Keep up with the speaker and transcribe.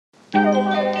Hello,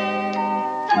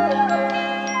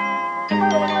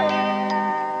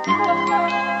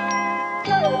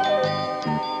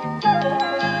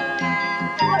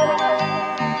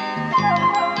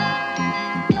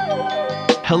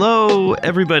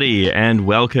 everybody, and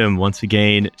welcome once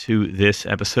again to this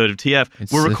episode of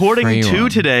TF. We're recording two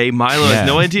today. Milo has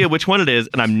no idea which one it is,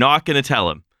 and I'm not going to tell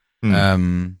him.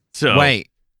 Wait.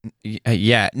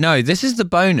 No, this is the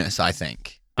bonus, I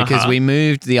think, because we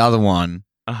moved the other one.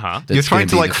 You're trying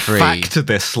to fact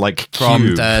this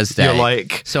from Thursday. You're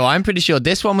like, so I'm pretty sure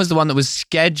this one was the one that was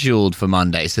scheduled for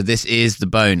Monday. So this is the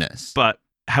bonus. But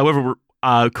however,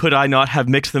 could I not have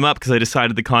mixed them up because I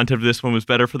decided the content of this one was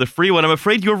better for the free one? I'm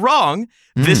afraid you're wrong.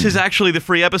 This is actually the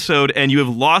free episode, and you have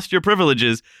lost your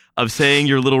privileges of saying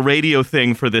your little radio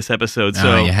thing for this episode.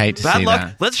 So you hate to bad see luck.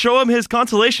 that. Let's show him his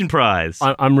consolation prize.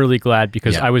 I'm really glad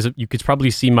because you could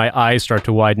probably see my eyes start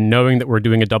to widen knowing that we're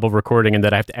doing a double recording and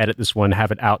that I have to edit this one,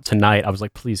 have it out tonight. I was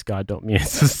like, please God, don't mean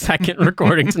it's the second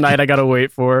recording tonight I got to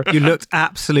wait for. You looked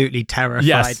absolutely terrified.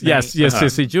 Yes.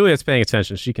 See, Juliet's paying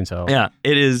attention. She can tell. Yeah,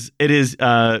 it is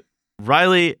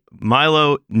Riley,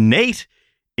 Milo, Nate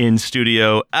in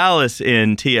studio, Alice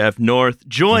in TF North,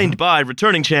 joined by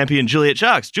returning champion Juliet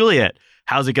Jacques. Juliet,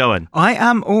 how's it going? I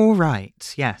am all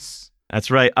right, yes.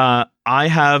 That's right. I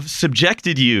have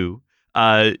subjected you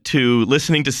to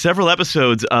listening to several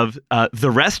episodes of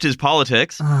The Rest is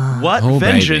Politics. What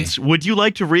vengeance would you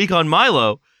like to wreak on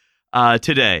Milo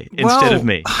today instead of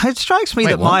me? It strikes me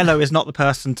that Milo is not the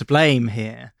person to blame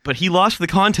here. But he lost the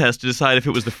contest to decide if it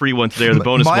was the free one today or the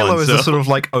bonus Milo one. Milo is a sort of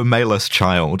O'Malley's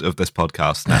child of this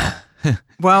podcast now.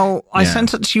 Well, I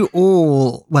sent it to you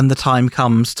all when the time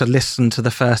comes to listen to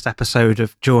the first episode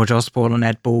of George Osborne and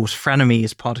Ed Ball's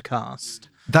Frenemies podcast.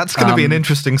 That's going to be an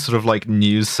interesting sort of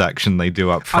news section they do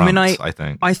up front, I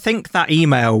think. I think that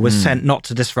email was sent not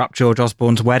to disrupt George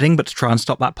Osborne's wedding, but to try and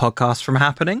stop that podcast from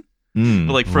happening.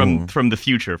 But from the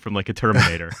future, from a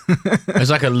Terminator. It's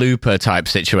like a Looper type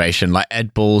situation. Like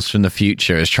Ed Balls from the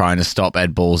future is trying to stop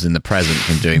Ed Balls in the present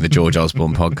from doing the George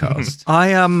Osborne podcast.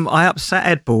 I upset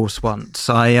Ed Balls once.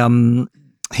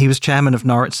 He was chairman of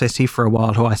Norwich City for a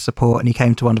while, who I support, and he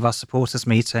came to one of our supporters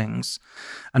meetings,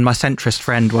 and my centrist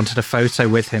friend wanted a photo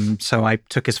with him, so I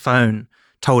took his phone,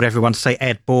 told everyone to say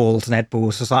Ed Balls, and Ed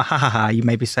Balls was like, ha, you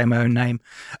made me say my own name.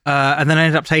 And then I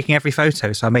ended up taking every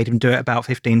photo, so I made him do it about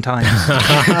 15 times.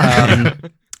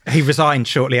 He resigned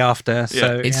shortly after.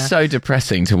 So it's so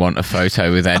depressing to want a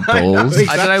photo with Ed Balls.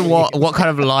 I don't know what kind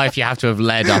of life you have to have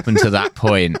led up until that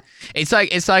point. It's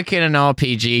like in an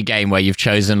RPG game where you've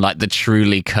chosen the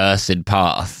truly cursed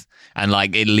path. And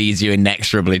it leads you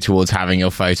inexorably towards having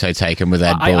your photo taken with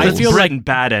Ed Balls. I feel like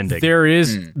bad ending. There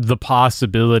is the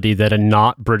possibility that a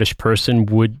not British person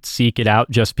would seek it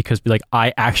out just because,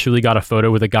 I actually got a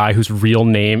photo with a guy whose real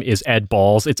name is Ed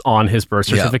Balls. It's on his birth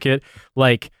certificate.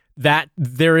 That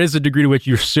there is a degree to which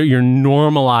you're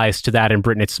normalized to that in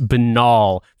Britain. It's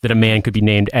banal that a man could be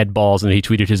named Ed Balls and he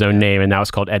tweeted his own name, and now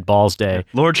it's called Ed Balls Day.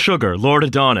 Lord Sugar, Lord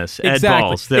Adonis, Ed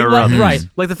Balls. Right.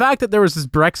 The fact that there was this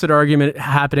Brexit argument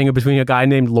happening between a guy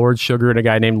named Lord Sugar and a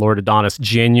guy named Lord Adonis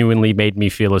genuinely made me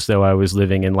feel as though I was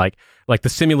living in the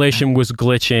simulation was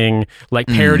glitching,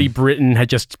 parody Britain had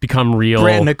just become real.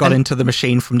 Britain had got into the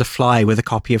machine from The Fly with a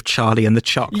copy of Charlie and the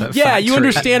Chocolate Factory. You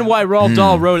understand why Roald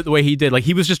Dahl wrote it the way he did.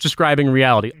 He was just describing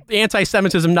reality.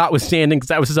 Anti-Semitism notwithstanding, because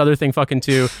that was his other thing fucking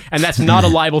too, and that's not a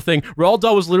libel thing. Roald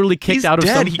Dahl was literally kicked out of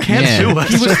some... He can't sue us.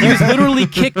 He was literally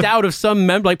kicked out of some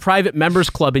private members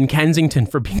club in Kensington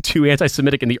for being too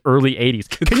anti-Semitic in the early 80s.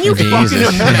 Can you fucking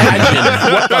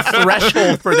imagine what the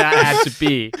threshold for that had to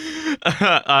be?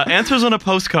 Answers on a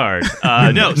postcard.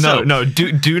 No.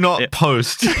 Do not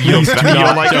post your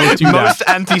most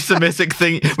anti-Semitic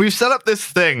thing. We've set up this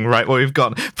thing, right, where we've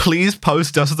got, please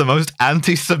post us the most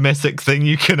anti-Semitic thing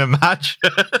you can imagine.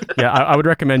 I would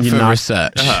recommend you for not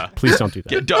research. Please don't do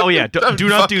that. Do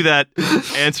not do that.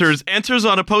 Answers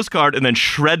on a postcard, and then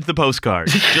shred the postcard.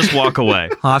 Just walk away.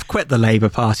 I've quit the Labour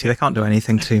Party. They can't do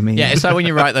anything to me. Yeah, it's like when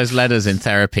you write those letters in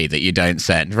therapy that you don't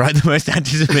send. Write the most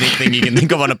anti-Semitic thing you can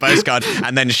think of on a postcard,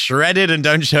 and then shred it and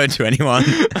don't show it to anyone,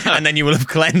 and then you will have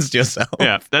cleansed yourself.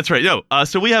 Yeah, that's right. No,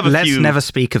 so we have Let's never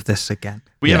speak of this again.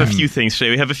 We have a few things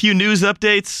today. We have a few news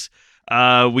updates.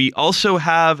 We also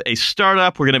have a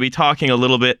startup. We're going to be talking a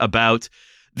little bit about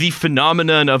the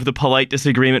phenomenon of the Polite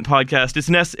Disagreement podcast.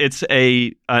 It's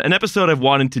an episode I've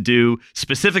wanted to do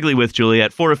specifically with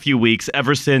Juliet for a few weeks,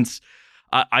 ever since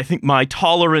I think my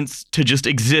tolerance to just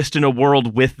exist in a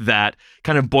world with that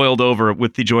kind of boiled over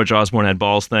with the George Osborne Ed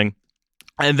Balls thing.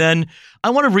 And then I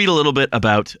want to read a little bit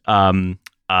about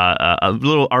a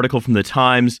little article from the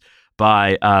Times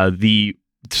by the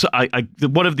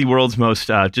one of the world's most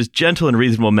just gentle and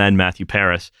reasonable men, Matthew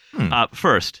Paris.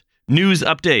 First, news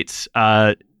updates.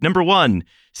 Number 1,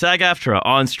 SAG-AFTRA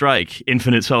on strike.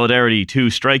 Infinite solidarity to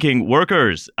striking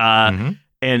workers. And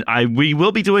we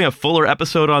will be doing a fuller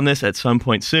episode on this at some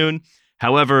point soon.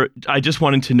 However, I just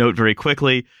wanted to note very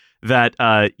quickly that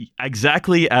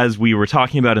exactly as we were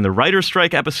talking about in the writer's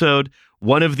strike episode,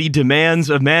 one of the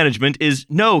demands of management is,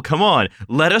 no, come on,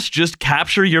 let us just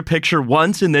capture your picture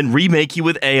once and then remake you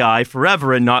with AI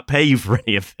forever and not pay you for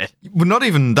any of it. Well, not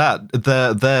even that.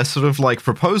 Their sort of like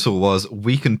proposal was,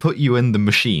 we can put you in the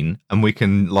machine and we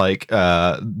can like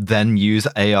then use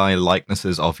AI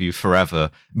likenesses of you forever,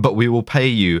 but we will pay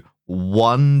you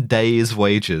 1 day's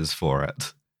wages for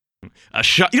it.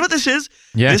 You know what this is?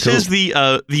 Yeah, this cool. is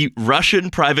the Russian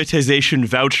privatization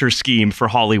voucher scheme for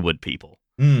Hollywood people.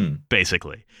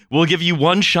 Basically, we'll give you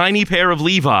 1 shiny pair of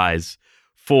Levi's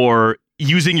for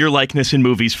using your likeness in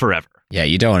movies forever. Yeah,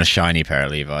 you don't want a shiny pair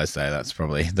of Levi's though. Those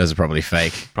are probably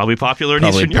fake. Probably popular in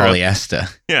Probably Eastern Europe.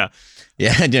 polyester. Yeah.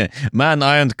 Yeah. Man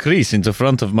ironed crease into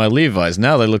front of my Levi's.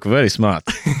 Now they look very smart.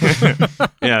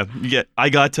 Yeah. I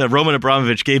got Roman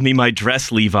Abramovich gave me my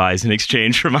dress Levi's in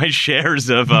exchange for my shares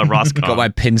of Roscom. Got my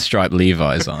pinstripe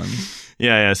Levi's on.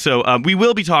 Yeah. So we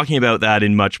will be talking about that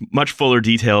in much fuller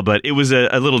detail, but it was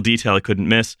a little detail I couldn't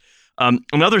miss.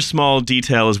 Another small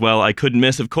detail as well I couldn't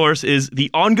miss, of course, is the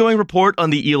ongoing report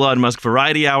on the Elon Musk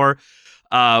Variety Hour,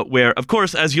 where, of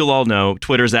course, as you'll all know,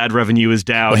 Twitter's ad revenue is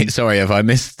down. Wait, sorry, have I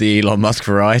missed the Elon Musk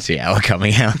Variety Hour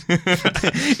coming out?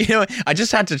 You know, I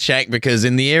just had to check because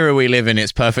in the era we live in,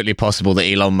 it's perfectly possible that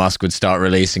Elon Musk would start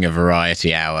releasing a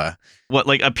Variety Hour. What,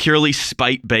 like a purely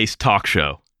spite-based talk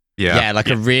show? Yeah, like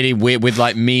a really weird, with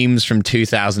like memes from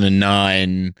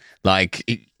 2009.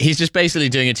 Like, he's just basically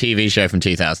doing a TV show from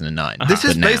 2009. This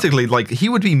is basically like, he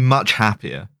would be much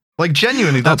happier. Like,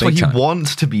 genuinely, that's what he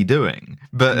wants to be doing.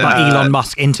 But Elon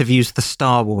Musk interviews the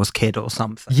Star Wars kid or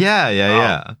something.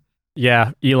 Yeah.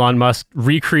 Yeah, Elon Musk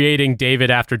recreating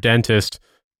David after dentist.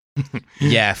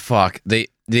 Yeah, fuck. The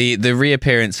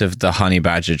reappearance of the honey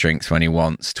badger drinks when he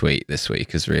wants tweet this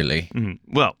week is really...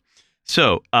 Well,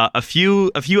 so a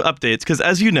few updates, because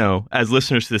as you know, as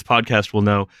listeners to this podcast will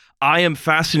know, I am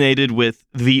fascinated with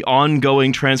the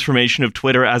ongoing transformation of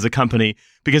Twitter as a company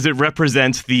because it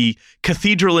represents the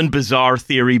cathedral and bazaar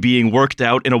theory being worked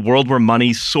out in a world where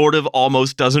money sort of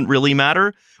almost doesn't really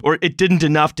matter, or it didn't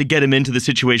enough to get him into the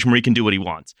situation where he can do what he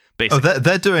wants, basically. Oh,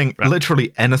 they're doing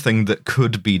literally anything that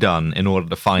could be done in order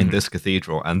to find this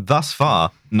cathedral, and thus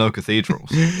far, no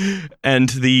cathedrals. And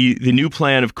the new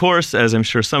plan, of course, as I'm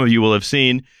sure some of you will have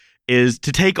seen, is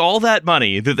to take all that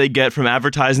money that they get from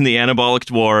advertising the anabolic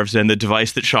dwarves and the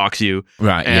device that shocks you,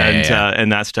 right?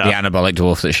 And that stuff. The anabolic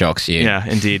dwarf that shocks you. Yeah,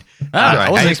 indeed. I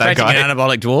wasn't expecting an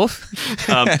anabolic dwarf.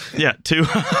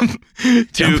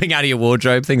 Jumping out of your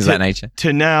wardrobe, things of that nature.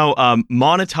 To now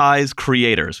monetize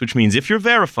creators, which means if you're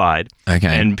verified,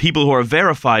 and people who are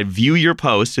verified view your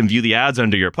posts and view the ads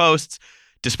under your posts,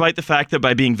 despite the fact that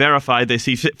by being verified they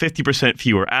see 50%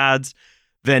 fewer ads,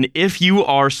 then if you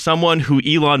are someone who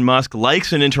Elon Musk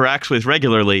likes and interacts with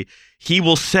regularly, he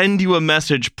will send you a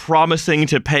message promising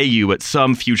to pay you at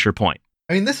some future point.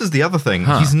 I mean, this is the other thing.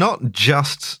 He's not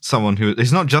just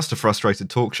he's not just a frustrated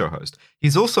talk show host.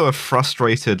 He's also a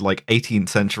frustrated, like, 18th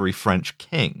century French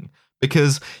king,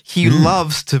 because he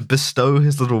loves to bestow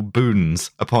his little boons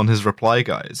upon his reply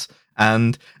guys.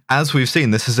 And as we've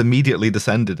seen, this has immediately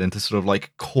descended into sort of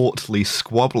like courtly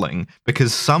squabbling,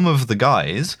 because some of the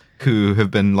guys who have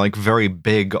been like very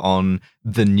big on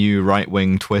the new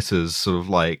right-wing Twitter's sort of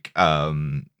like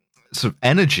sort of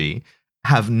energy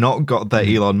have not got their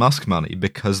Elon Musk money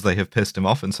because they have pissed him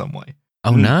off in some way.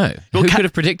 Oh no! Who could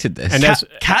have predicted this? And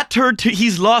Cat Turd,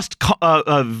 he's lost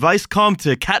Vice Comte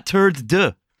to Cat Turd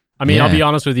 2. I mean, I'll be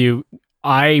honest with you.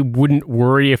 I wouldn't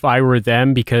worry if I were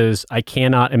them, because I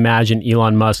cannot imagine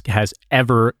Elon Musk has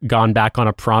ever gone back on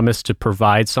a promise to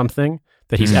provide something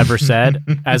that he's ever said.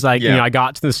 As I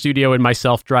got to the studio in my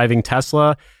self-driving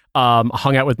Tesla,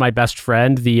 hung out with my best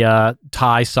friend, the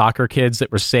Thai soccer kids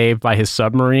that were saved by his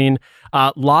submarine.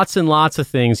 Lots and lots of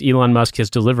things Elon Musk has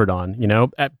delivered on, you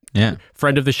know.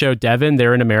 Friend of the show, Devin,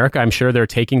 they're in America. I'm sure they're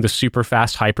taking the super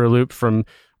fast Hyperloop from,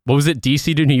 what was it,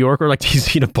 DC to New York, or like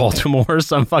DC to Baltimore or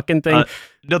some fucking thing?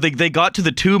 No, they got to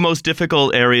the two most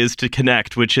difficult areas to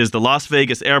connect, which is the Las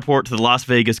Vegas airport to the Las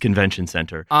Vegas Convention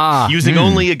Center, using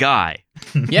only a guy.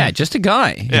 Yeah, just a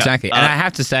guy. Exactly. And I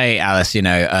have to say, Alice, you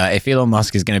know, if Elon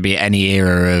Musk is going to be any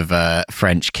era of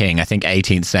French king, I think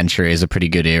 18th century is a pretty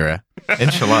good era.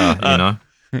 Inshallah, you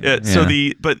know. So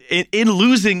in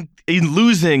losing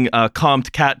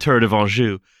Comte Cat Turd of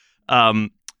Anjou,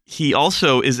 he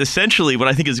also is essentially, what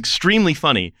I think is extremely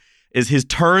funny, is he's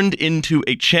turned into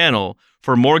a channel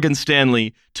for Morgan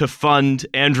Stanley to fund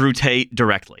Andrew Tate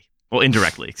directly. Well,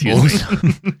 indirectly, excuse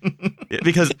me.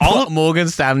 Because all of Morgan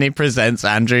Stanley presents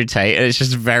Andrew Tate, and it's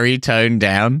just very toned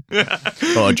down.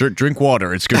 Oh, drink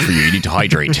water. It's good for you. You need to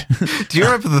hydrate. Do you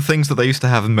remember the things that they used to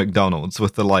have in McDonald's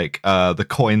with the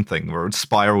coin thing where it would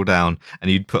spiral down and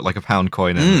you'd put like a pound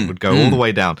coin in and it would go all the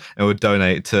way down and it would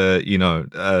donate to,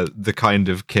 the kind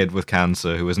of kid with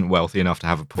cancer who isn't wealthy enough to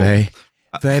have a pool.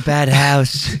 Very bad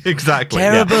house. Exactly.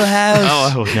 Terrible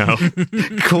house. Oh no.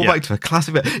 Call back to a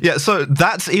classic bit. Yeah, so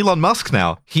that's Elon Musk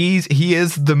now. He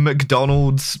is the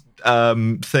McDonald's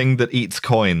thing that eats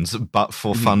coins, but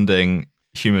for funding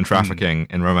human trafficking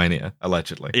in Romania,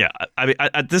 allegedly. Yeah, I mean,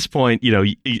 at this point,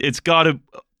 it's got to.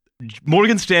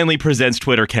 Morgan Stanley presents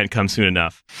Twitter can't come soon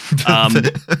enough.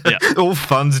 All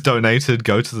funds donated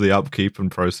go to the upkeep and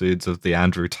proceeds of the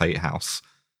Andrew Tate house.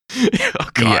 Oh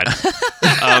God.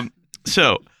 Yeah.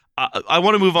 So I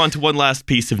want to move on to one last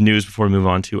piece of news before we move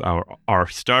on to our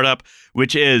startup,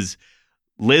 which is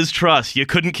Liz Truss. You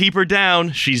couldn't keep her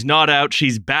down. She's not out.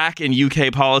 She's back in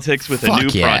UK politics with a new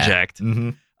project.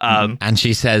 Mm-hmm. And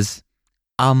she says,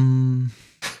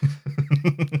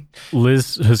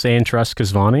 Liz Hussein Truss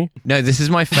Kazvani? No, this is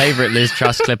my favorite Liz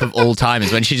Truss clip of all time,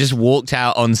 is when she just walked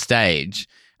out on stage.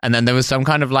 And then there was some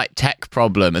kind of like tech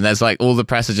problem, and there's like all the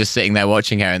press are just sitting there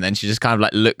watching her, and then she just kind of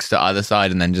like looks to either side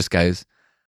and then just goes,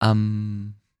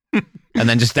 and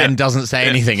then just then doesn't say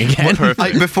anything again.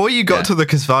 Before you got to the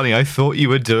Kazvani, I thought you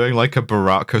were doing like a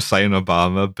Barack Hussein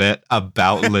Obama bit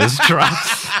about Liz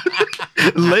Truss.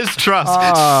 Liz Truss,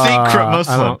 secret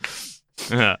Muslim.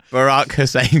 Barack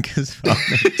Hussein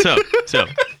Kazvani. So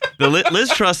the Liz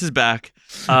Truss is back.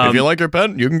 If you like her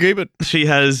pen, you can keep it. She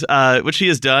has what she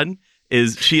has done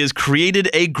is she has created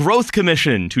a growth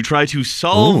commission to try to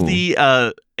solve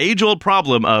the age-old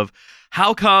problem of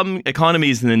how come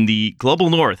economies in the global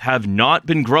north have not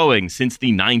been growing since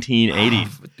the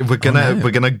 1980s.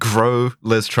 We're gonna grow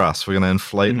Liz Truss. We're gonna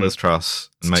inflate Liz Truss.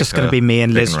 It's just going to be me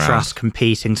and Liz Truss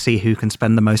competing, see who can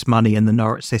spend the most money in the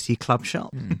Norwich City club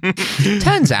shop.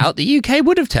 Turns out the UK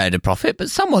would have turned a profit, but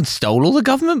someone stole all the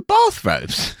government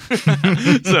bathrobes.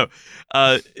 So,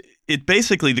 it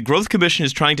basically, the Growth Commission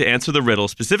is trying to answer the riddle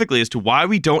specifically as to why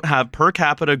we don't have per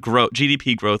capita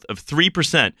GDP growth of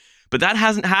 3%. But that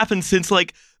hasn't happened since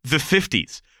like the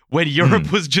 50s, when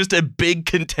Europe was just a big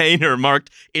container marked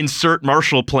 "Insert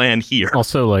Marshall Plan" here.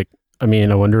 Also, I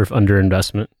wonder if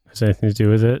underinvestment has anything to do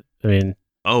with it. I mean,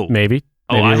 maybe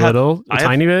a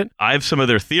tiny bit. I have some of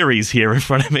their theories here in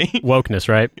front of me. Wokeness,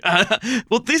 right?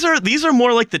 Well, these are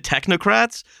more like the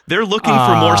technocrats. They're looking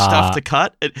for more stuff to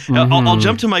cut. I'll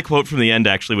jump to my quote from the end,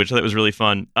 actually, which I thought was really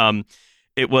fun.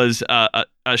 It was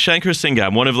Shankar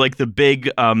Singham, one of like the big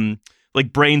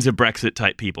brains of Brexit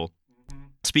type people,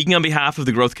 speaking on behalf of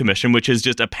the Growth Commission, which is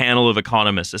just a panel of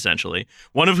economists, essentially.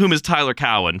 One of whom is Tyler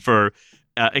Cowen. For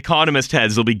economist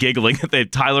heads, they'll be giggling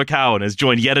that Tyler Cowen has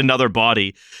joined yet another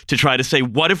body to try to say,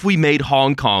 what if we made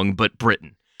Hong Kong but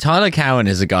Britain? Tyler Cowen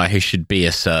is a guy who should be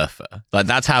a surfer. Like,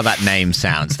 that's how that name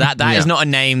sounds. That is not a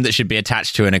name that should be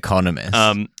attached to an economist.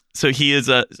 So he is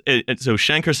so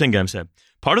Shankar Singham said,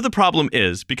 part of the problem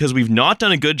is because we've not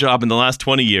done a good job in the last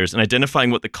 20 years in identifying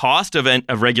what the cost of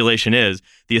regulation is.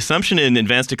 The assumption in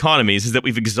advanced economies is that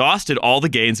we've exhausted all the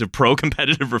gains of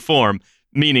pro-competitive reform,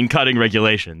 meaning cutting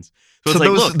regulations. So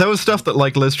there was stuff that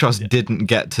like Liz Truss didn't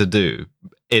get to do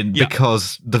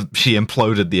because she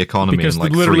imploded the economy because in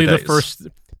like literally 3 days.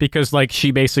 Because like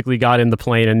she basically got in the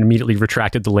plane and immediately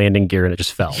retracted the landing gear and it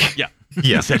just fell. Yeah,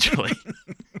 essentially.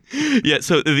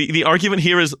 So the argument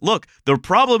here is, look, the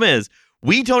problem is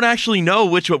we don't actually know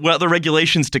what other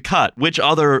regulations to cut, which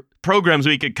other programs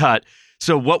we could cut.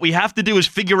 So what we have to do is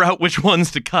figure out which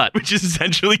ones to cut, which is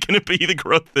essentially going to be the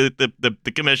growth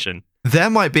the commission.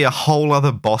 There might be a whole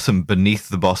other bottom beneath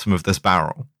the bottom of this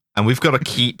barrel, and we've got to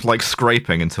keep like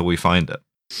scraping until we find it.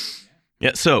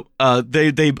 Yeah, so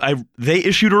they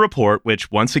issued a report,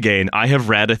 which once again I have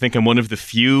read. I think I'm one of the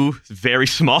few, very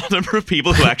small number of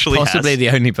people who actually possibly the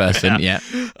only person. Yeah.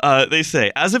 They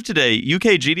say as of today,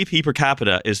 UK GDP per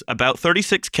capita is about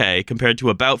 36K compared to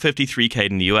about 53K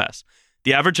in the US.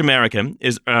 The average American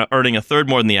is earning a third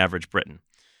more than the average Briton.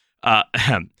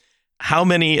 How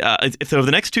many? If over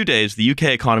the next 2 days, the UK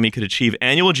economy could achieve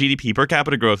annual GDP per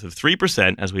capita growth of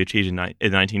 3%, as we achieved in the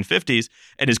 1950s,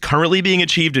 and is currently being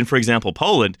achieved in, for example,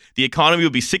 Poland, the economy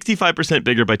will be 65%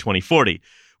 bigger by 2040.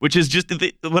 Which is just look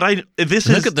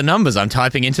at the numbers I'm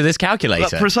typing into this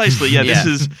calculator. Precisely, yeah. This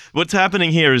is what's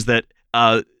happening here. Is that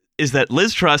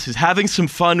Liz Truss is having some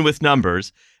fun with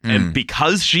numbers, and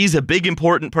because she's a big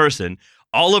important person,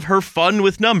 all of her fun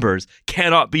with numbers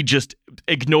cannot be just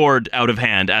ignored out of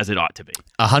hand as it ought to be.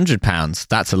 £100,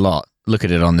 that's a lot. Look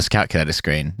at it on this calculator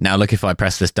screen. Now look if I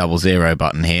press this 00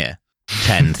 button here.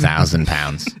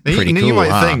 £10,000. Pretty cool. You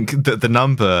might think that the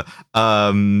number,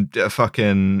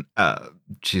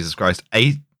 Jesus Christ,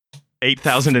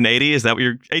 8,080? Is that what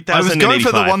you're... 8,085. I was going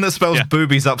for the one that spells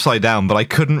boobies upside down, but I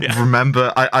couldn't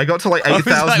remember. I got to like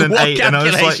 8,008, and I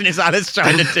was like... What calculation is Alice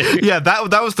trying to do? Yeah,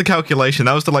 that was the calculation.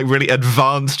 That was the like really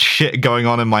advanced shit going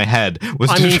on in my head.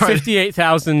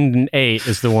 58,008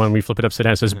 is the one we flip it upside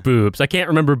down. It says boobs. I can't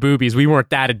remember boobies. We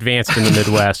weren't that advanced in the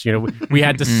Midwest. We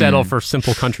had to settle for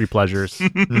simple country pleasures.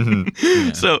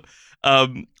 Yeah. So,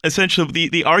 essentially,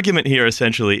 the argument here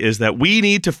essentially is that we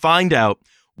need to find out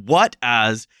what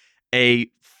as a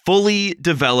fully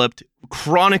developed,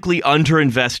 chronically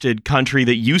underinvested country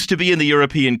that used to be in the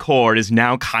European core and is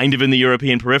now kind of in the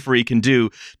European periphery can do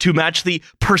to match the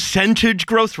percentage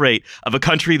growth rate of a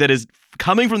country that is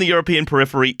coming from the European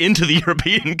periphery into the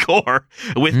European core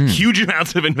with huge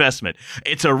amounts of investment.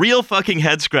 It's a real fucking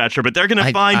head scratcher, but they're going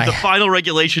to find the final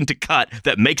regulation to cut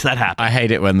that makes that happen. I hate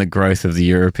it when the growth of the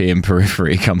European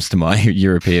periphery comes to my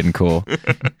European core.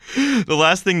 The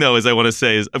last thing, though, is I want to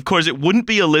say is, of course, it wouldn't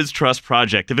be a Liz Truss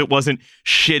project if it wasn't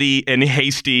shitty and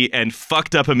hasty and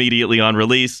fucked up immediately on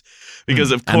release.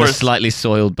 Because, of course... And a slightly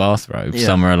soiled bathrobe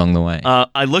somewhere along the way.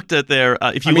 I looked at their...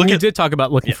 you did talk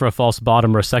about looking for a false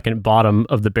bottom or a second bottom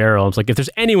of the barrel. It's like, if there's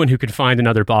anyone who could find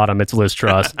another bottom, it's Liz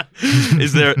Truss.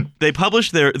 They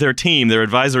published their team, their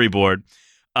advisory board,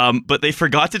 but they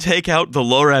forgot to take out the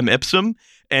lorem ipsum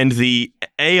and the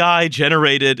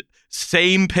AI-generated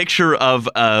same picture of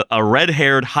a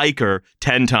red-haired hiker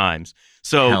 10 times.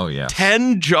 So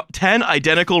 10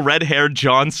 identical red-haired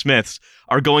John Smiths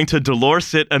are going to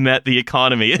Dolores it emit the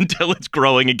economy until it's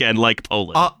growing again like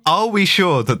Poland. Are we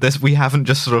sure that we haven't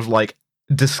just sort of like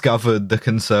discovered the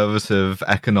conservative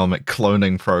economic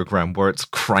cloning program where it's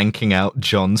cranking out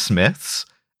John Smiths?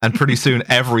 And pretty soon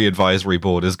every advisory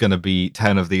board is going to be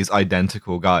 10 of these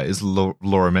identical guys lorem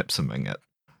ipsuming it.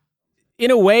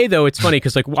 In a way, though, it's funny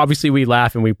because, like, obviously we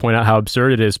laugh and we point out how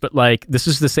absurd it is, but, like, this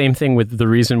is the same thing with the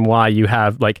reason why you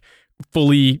have, like,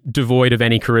 fully devoid of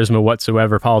any charisma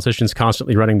whatsoever politicians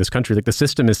constantly running this country. Like, the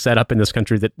system is set up in this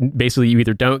country that basically you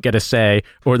either don't get a say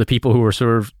or the people who are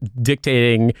sort of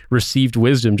dictating received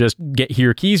wisdom just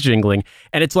hear keys jingling.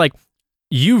 And it's like,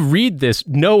 you read this,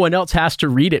 no one else has to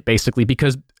read it, basically,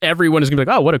 because everyone is going to be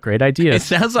like, oh, what a great idea. It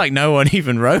sounds like no one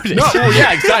even wrote it. No, well,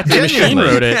 yeah, exactly. The machine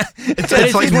wrote it.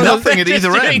 It's like nothing at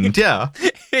either end, yeah.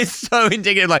 It's so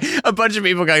indicative. Like, a bunch of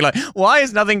people going like, why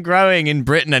is nothing growing in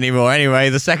Britain anymore? Anyway,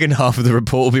 the second half of the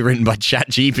report will be written by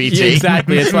ChatGPT. Yeah,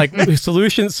 exactly. It's like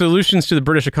solutions to the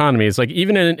British economy. It's like,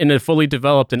 even in a fully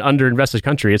developed and underinvested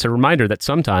country, it's a reminder that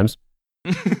sometimes...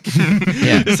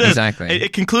 Yeah, exactly.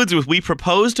 It concludes with, we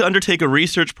propose to undertake a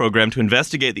research program to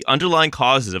investigate the underlying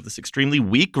causes of this extremely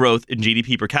weak growth in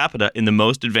GDP per capita in the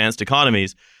most advanced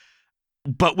economies,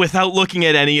 but without looking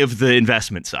at any of the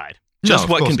investment side. Just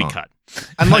what can be cut.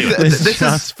 And like this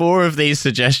is 4 of these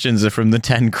suggestions are from the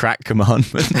 10 crack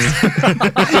commandments. Did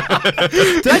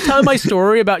I tell my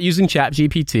story about using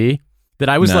ChatGPT? That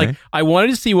I was like, I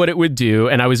wanted to see what it would do,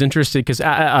 and I was interested because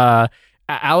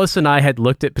Alice and I had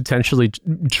looked at potentially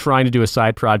trying to do a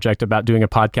side project about doing a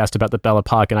podcast about the Belle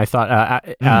Epoque, and I thought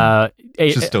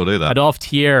should still do that. Adolphe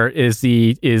Thiers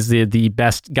is the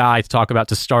best guy to talk about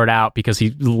to start out, because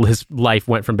his life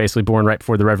went from basically born right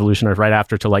before the revolution or right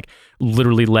after to like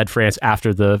literally led France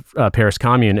after the Paris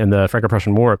Commune and the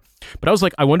Franco-Prussian War. But I was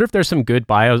like, I wonder if there's some good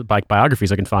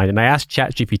biographies I can find. And I asked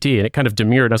ChatGPT, and it kind of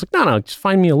demurred. I was like, no, just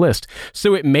find me a list.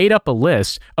 So it made up a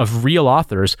list of real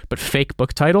authors but fake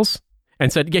book titles,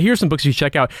 and said, yeah, here's some books you should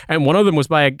check out. And one of them was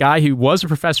by a guy who was a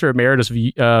professor emeritus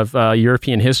of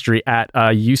European history at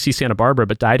UC Santa Barbara,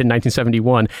 but died in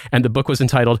 1971. And the book was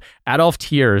entitled Adolphe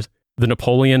Thiers, The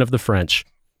Napoleon of the French.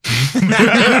 Because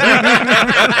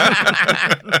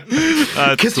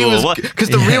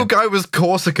the real guy was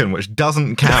Corsican, which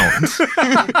doesn't count.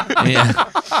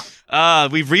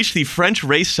 We've reached the French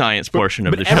race science portion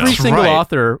of the show. Every single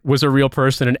author was a real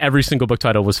person, and every single book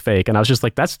title was fake. And I was just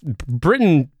like, that's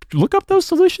Britain. Look up those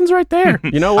solutions right there.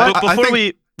 You know what?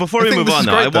 Before we move on,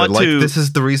 though, I want to... This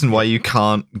is the reason why you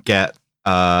can't get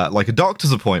like a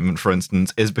doctor's appointment, for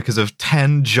instance, is because of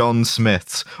 10 John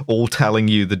Smiths all telling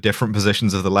you the different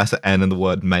positions of the letter N in the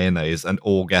word mayonnaise and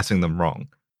all getting them wrong.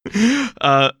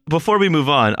 Before we move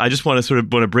on, I just want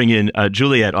to bring in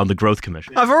Juliet on the Growth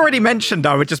Commission. I've already mentioned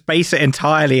I would just base it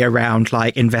entirely around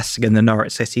like investing in the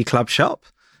Norwich City Club shop.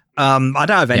 I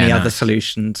don't have any other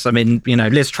solutions. I mean,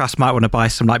 Liz Truss might want to buy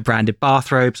some like branded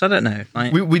bathrobes. I don't know.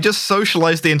 We just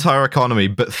socialized the entire economy,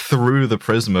 but through the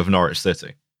prism of Norwich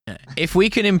City. If we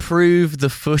can improve the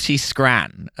footy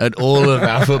scran at all of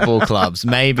our football clubs,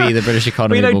 maybe the British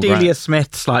economy will grow. Delia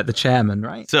Smith's like the chairman,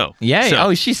 right?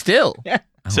 She's still. Yeah.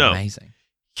 Amazing.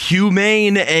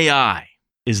 Humane AI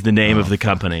is the name of the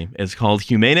company. It's called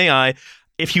Humane AI.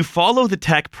 If you follow the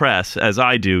tech press, as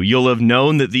I do, you'll have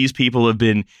known that these people have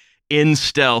been in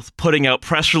stealth, putting out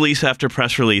press release after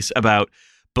press release about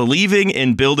believing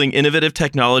in building innovative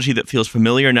technology that feels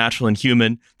familiar, natural, and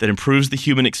human, that improves the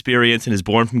human experience and is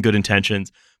born from good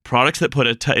intentions, products that put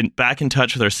us back in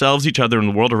touch with ourselves, each other, and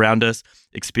the world around us,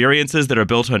 experiences that are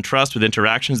built on trust with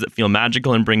interactions that feel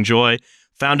magical and bring joy,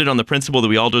 founded on the principle that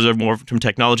we all deserve more from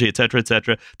technology, et cetera, et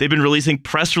cetera. They've been releasing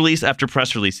press release after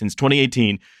press release since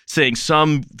 2018, saying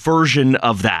some version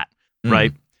of that,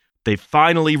 right? They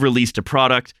finally released a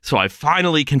product, so I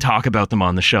finally can talk about them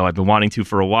on the show. I've been wanting to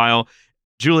for a while.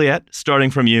 Juliet, starting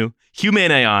from you,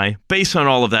 Humane AI, based on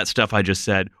all of that stuff I just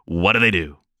said, what do they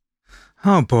do?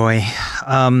 Oh boy.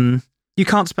 You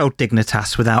can't spell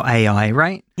dignitas without AI,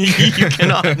 right? You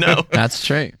cannot, no. That's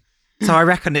true. So I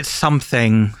reckon it's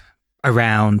something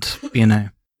around,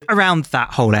 around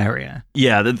that whole area.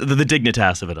 Yeah, the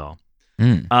dignitas of it all.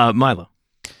 Milo.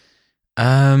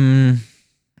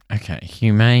 Okay,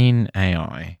 Humane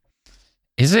AI.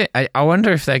 Is it? I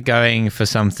wonder if they're going for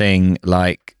something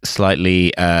like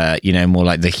slightly, more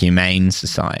like the Humane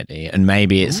Society, and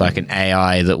maybe it's like an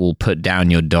AI that will put down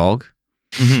your dog.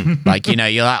 Like,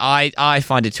 you're like, I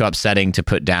find it too upsetting to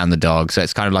put down the dog, so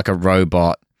it's kind of like a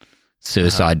robot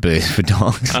suicide booth for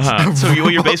dogs. So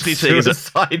what you're basically saying is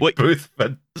suicide booth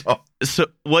for dogs. So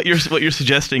what you're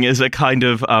suggesting is a kind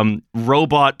of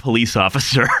robot police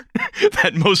officer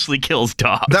that mostly kills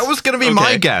dogs. That was going to be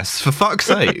my guess, for fuck's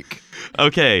sake.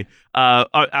 Okay.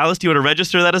 Alice, do you want to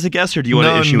register that as a guess, or do you want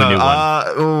to issue a new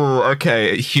one?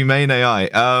 Okay. Humane AI.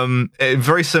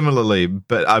 Very similarly,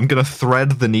 but I'm going to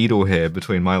thread the needle here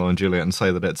between Milo and Juliet and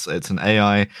say that it's an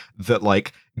AI that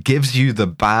like gives you the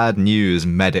bad news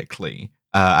medically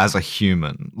as a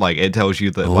human. Like it tells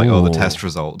you that the test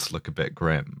results look a bit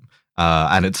grim.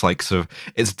 And it's like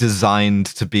it's designed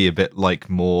to be a bit like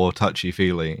more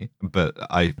touchy-feely, but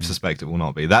I suspect it will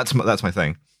not be. That's my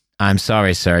thing. I'm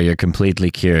sorry, sir. You're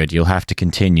completely cured. You'll have to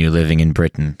continue living in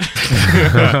Britain.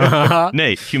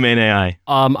 Nate, Humane AI.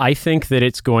 I think that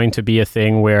it's going to be a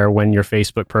thing where when your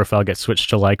Facebook profile gets switched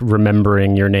to like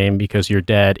remembering your name because you're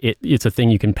dead, it's a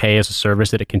thing you can pay as a service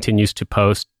that it continues to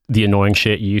post the annoying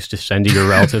shit you used to send to your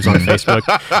relatives on Facebook.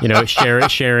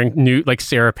 Sharing new like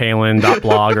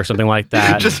sarahpalin.blog or something like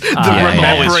that. Just the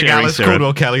remembering Alice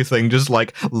Caldwell Kelly thing just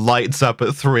like lights up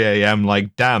at 3 a.m.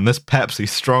 like, damn, this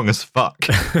Pepsi's strong as fuck.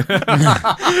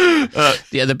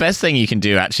 The best thing you can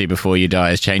do actually before you die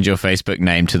is change your Facebook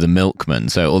name to The Milkman.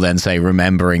 So it will then say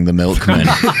remembering the Milkman.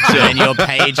 So then your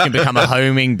page can become a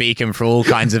homing beacon for all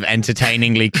kinds of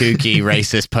entertainingly kooky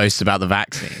racist posts about the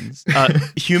vaccines.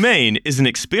 Humane is an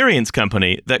experience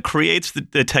company that creates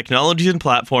the technologies and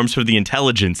platforms for the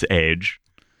intelligence age.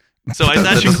 So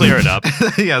that should clear it up.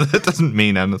 Yeah, that doesn't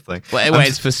mean anything. Wait,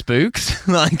 it's for spooks?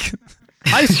 Like,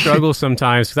 I struggle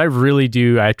sometimes because I really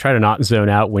do. I try to not zone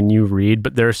out when you read,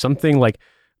 but there's something like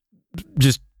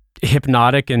just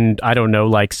hypnotic and I don't know,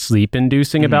 like sleep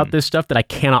inducing about this stuff that I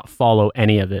cannot follow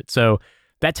any of it. So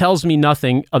that tells me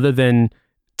nothing other than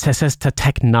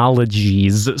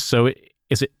technologies. So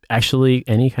is it actually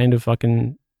any kind of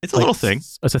fucking... It's a little thing.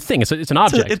 It's a thing. It's an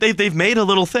object. They've made a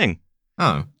little thing.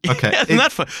 Oh, okay. Yeah, isn't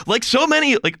that fun? Like so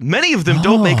many, many of them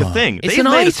don't make a thing. It's an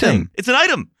item. It's an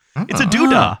item. It's a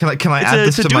doodah. Can I add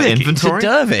this to my inventory? It's a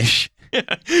dervish.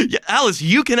 Yeah, Alice,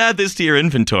 you can add this to your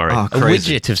inventory. Oh, a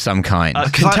widget of some kind.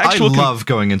 I love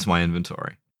going into my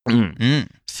inventory.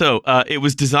 So it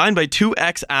was designed by two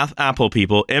ex-Apple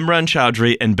people, Imran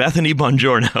Chowdhury and Bethany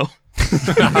Bongiorno.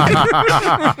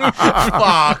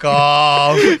 Fuck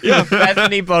off. Yeah.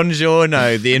 Bethany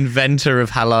Bongiorno, the inventor of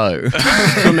Hello.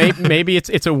 So maybe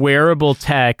it's a wearable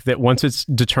tech that once it's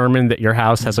determined that your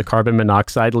house has a carbon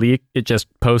monoxide leak, it just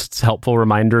posts helpful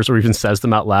reminders or even says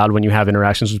them out loud when you have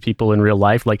interactions with people in real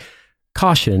life. Like,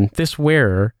 caution, this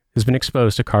wearer has been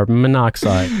exposed to carbon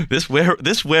monoxide. This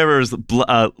wearer's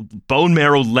bone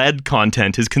marrow lead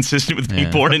content is consistent with being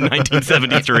born in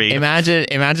 1973.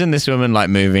 Imagine this woman like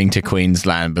moving to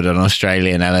Queensland, but on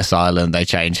Australian Ellis Island they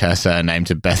change her surname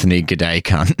to Bethany G'day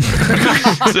Cunt.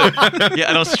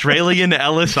 An Australian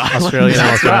Ellis Island. Australian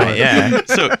Ellis Island. Yeah.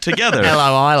 So together,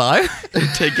 hello.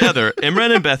 Together,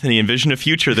 Imran and Bethany envision a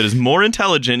future that is more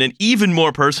intelligent and even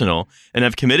more personal, and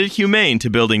have committed Humane to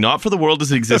building not for the world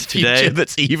as it exists today.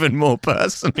 That's even even more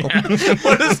personal.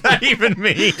 What does that even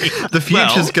mean? The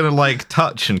future's going to like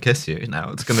touch and kiss you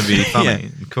now. It's going to be funny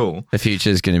and cool. The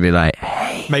future's going to be like,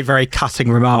 hey. Make very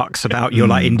cutting remarks about your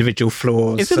like individual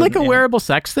flaws. Is it like a wearable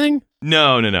sex thing?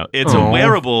 No. It's a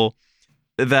wearable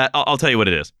that I'll tell you what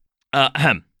it is.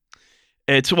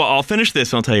 I'll finish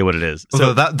this and I'll tell you what it is.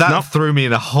 So that threw me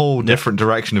in a whole different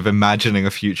direction of imagining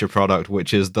a future product,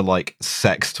 which is the like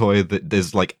sex toy that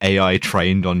is like AI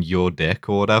trained on your dick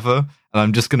or whatever. And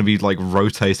I'm just going to be like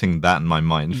rotating that in my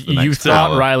mind for the next You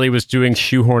thought hour. Riley was doing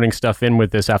shoehorning stuff in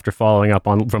with this after following up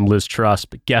from Liz Truss,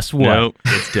 but guess what? No,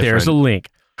 it's different. There's a link.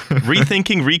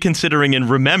 Rethinking, reconsidering, and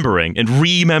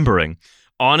remembering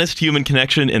honest human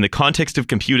connection in the context of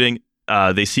computing.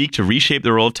 They seek to reshape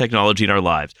the role of technology in our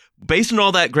lives. Based on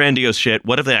all that grandiose shit,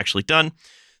 what have they actually done?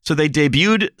 So they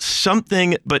debuted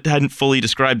something, but hadn't fully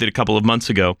described it a couple of months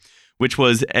ago, which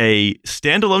was a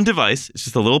standalone device. It's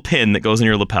just a little pin that goes in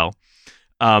your lapel,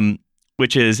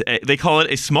 which is, they call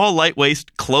it a small,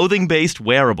 lightweight, clothing-based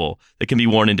wearable that can be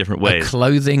worn in different ways. A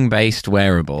clothing-based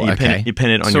wearable, You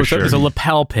pin it on your shirt. So it's a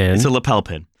lapel pin. It's a lapel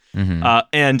pin. Mm-hmm.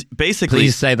 And basically...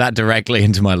 Please say that directly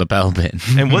into my lapel pin.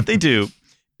 And what they do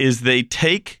is they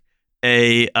take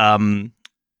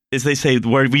is they say,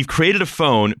 where we've created a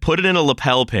phone, put it in a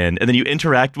lapel pin, and then you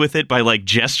interact with it by like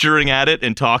gesturing at it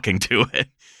and talking to it.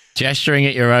 Gesturing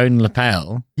at your own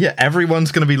lapel? Yeah,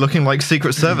 everyone's going to be looking like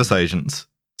Secret Service agents.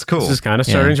 It's cool. This is kind of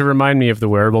starting to remind me of the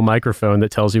wearable microphone that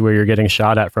tells you where you're getting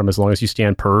shot at from as long as you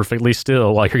stand perfectly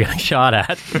still while you're getting shot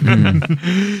at.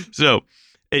 So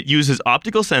it uses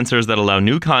optical sensors that allow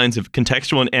new kinds of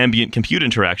contextual and ambient compute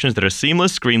interactions that are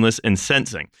seamless, screenless, and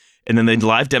sensing. And then they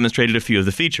live demonstrated a few of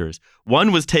the features.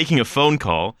 One was taking a phone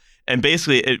call, and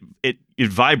basically it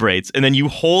vibrates, and then you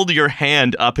hold your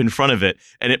hand up in front of it,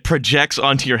 and it projects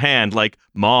onto your hand like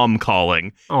mom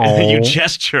calling. Aww. And then you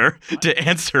gesture to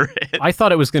answer it. I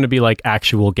thought it was going to be like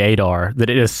actual gaydar, that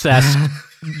it assessed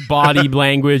body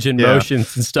language and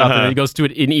motions and stuff, and then it goes to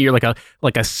it in ear like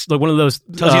one of those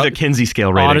tells you their Kinsey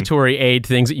scale rating. Auditory aid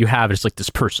things that you have. It's like,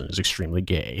 this person is extremely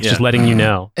gay. It's just letting you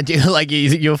know. And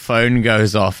your phone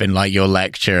goes off in like your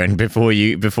lecture, and before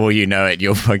you know it,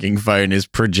 your fucking phone is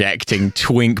projecting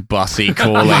Twink Bussy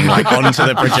calling like onto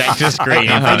the projector screen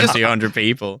in front of 200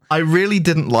 people. I really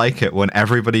didn't like it when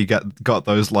everybody got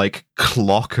those like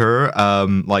clocker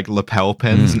like lapel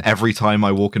pins, and every time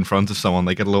I walk in front of someone,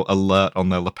 they get a little alert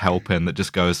on their lapel pin that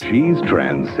just goes, "She's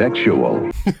transsexual."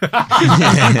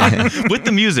 With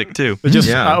the music too.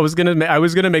 I was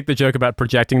gonna make the joke about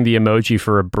projecting the emoji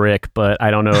for a brick, but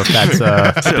I don't know if that's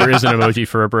if there is an emoji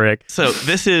for a brick. So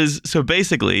this is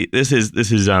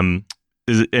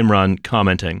Imran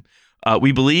commenting.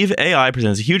 We believe AI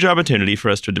presents a huge opportunity for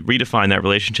us to redefine that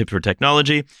relationship for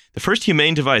technology. The first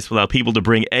humane device will allow people to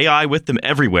bring AI with them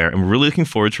everywhere, and we're really looking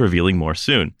forward to revealing more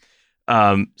soon.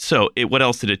 What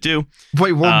else did it do?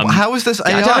 Wait, how is this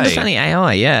AI? I don't understand the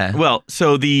AI, yeah. Well,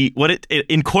 so it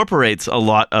incorporates a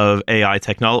lot of AI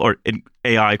technology, or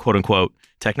AI quote unquote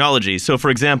technology. So for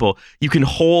example, you can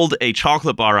hold a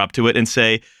chocolate bar up to it and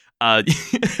say,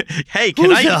 hey, can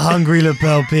Who's a hungry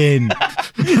lapel pin?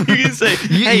 You can say,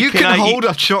 hey, you can hold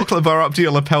a chocolate bar up to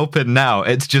your lapel pin now.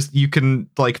 It's just, you can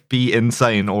like be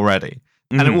insane already.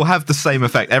 And it will have the same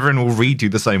effect. Everyone will read you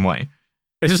the same way.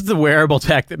 It's just the wearable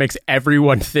tech that makes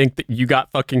everyone think that you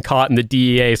got fucking caught and the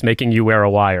DEA is making you wear a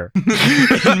wire. Yeah,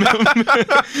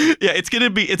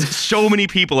 it's so many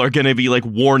people are going to be like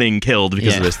warning killed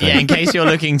because of this thing. Yeah, in case you're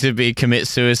looking to commit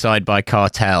suicide by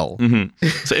cartel. Mm-hmm.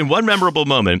 So in one memorable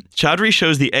moment, Chowdhury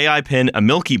shows the AI pin a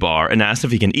Milky Bar and asks if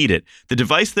he can eat it. The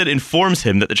device that informs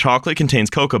him that the chocolate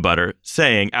contains cocoa butter,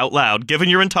 saying out loud, given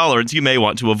your intolerance, you may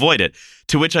want to avoid it.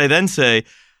 To which I then say,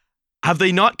 have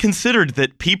they not considered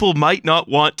that people might not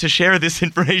want to share this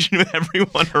information with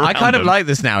everyone around I kind of them? like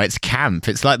this now. It's camp.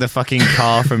 It's like the fucking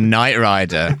car from Knight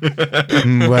Rider.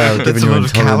 Well, given your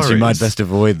intolerance, you might best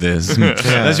avoid this.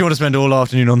 Unless you want to spend all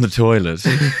afternoon on the toilet.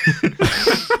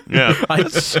 Yeah.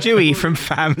 Stewie from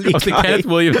Family I was thinking Kenneth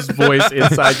Williams' voice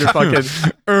inside your fucking...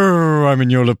 I'm in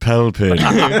your lapel pin.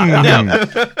 Now,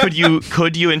 could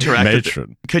you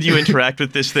interact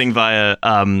with this thing via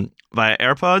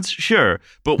AirPods? Sure.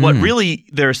 But what really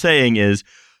they're saying is,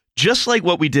 just like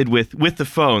what we did with the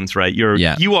phones, right?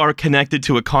 You are connected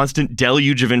to a constant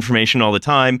deluge of information all the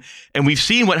time. And we've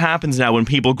seen what happens now when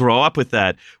people grow up with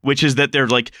that, which is that they're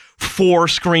like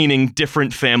screening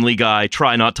different Family Guy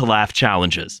try not to laugh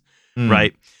challenges,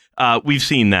 right? We've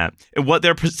seen that. And what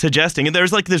they're suggesting, and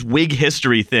there's like this wig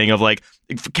history thing of like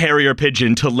carrier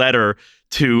pigeon to letter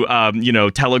to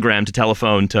telegram to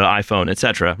telephone to iPhone,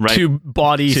 etc. Right? To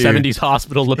body 70s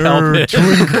hospital lapel pin.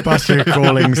 Twink butter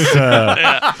calling, sir.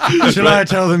 Shall I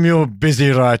tell them you're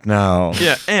busy right now?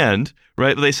 Yeah, and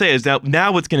right, what they say is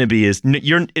now what's going to be is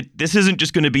this isn't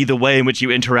just going to be the way in which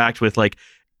you interact with like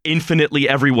infinitely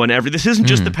everyone. This isn't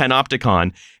just the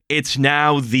panopticon. It's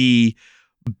now the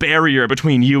barrier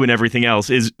between you and everything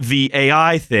else is the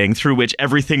AI thing through which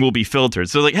everything will be filtered.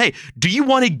 So like, hey, do you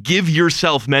want to give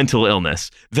yourself mental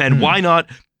illness? Then why not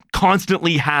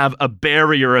constantly have a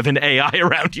barrier of an AI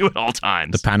around you at all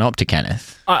times? The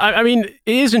panopticon. I mean, it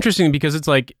is interesting because it's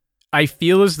like, I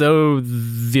feel as though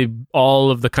all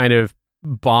of the kind of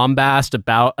bombast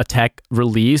about a tech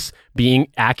release being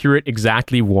accurate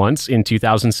exactly once in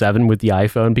 2007 with the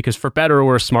iPhone, because for better or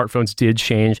worse, smartphones did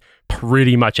change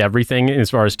pretty much everything as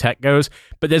far as tech goes.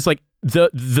 But there's like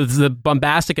the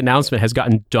bombastic announcement has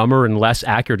gotten dumber and less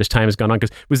accurate as time has gone on, because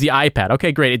it was the iPad.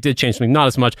 Okay, great, it did change something, not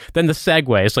as much. Then the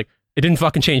Segway, it's like, it didn't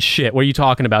fucking change shit. What are you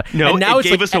talking about? No, and now it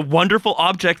gave us a wonderful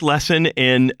object lesson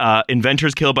in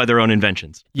inventors killed by their own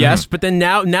inventions. Yes, but then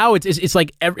now it's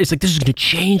like this is going to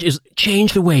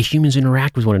change the way humans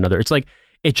interact with one another. It's like,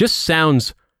 it just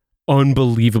sounds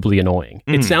unbelievably annoying.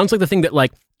 It sounds like the thing that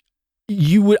like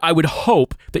I would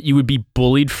hope that you would be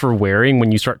bullied for wearing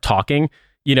when you start talking,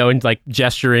 and like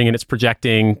gesturing and it's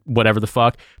projecting whatever the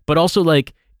fuck. But also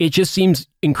like, it just seems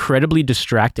incredibly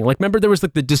distracting. Like, remember there was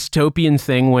like the dystopian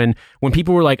thing when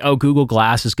people were like, oh, Google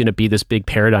Glass is going to be this big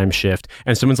paradigm shift.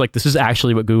 And someone's like, this is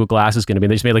actually what Google Glass is going to be. And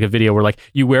they just made like a video where like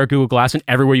you wear Google Glass and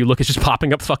everywhere you look, it's just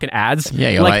popping up fucking ads. Yeah,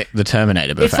 you're like the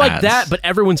Terminator, but it's for like ads. that, but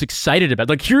everyone's excited about it.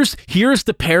 Like, here's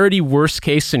the parody worst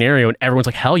case scenario. And everyone's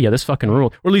like, hell yeah, this fucking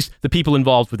rule. Or at least the people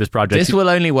involved with this project. This will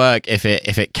only work if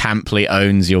it camply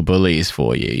owns your bullies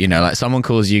for you. Like someone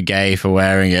calls you gay for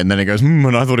wearing it and then it goes,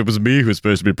 and I thought it was me who was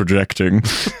supposed to be projecting.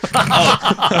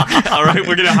 All right,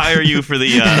 we're gonna hire you for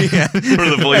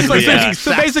the voice. Like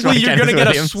so basically, you're gonna get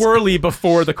a swirly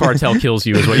before the cartel kills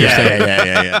you, is what you're saying.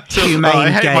 Yeah.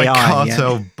 I hate my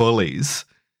cartel bullies.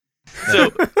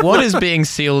 So what is being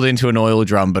sealed into an oil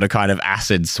drum but a kind of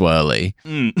acid swirly?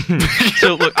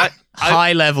 So look,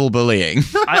 high level bullying.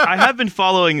 I've been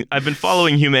following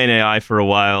Humane AI for a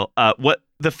while.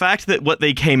 The fact that what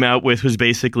they came out with was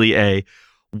basically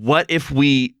what if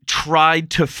we tried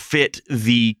to fit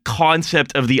the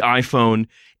concept of the iPhone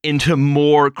into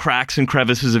more cracks and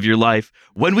crevices of your life,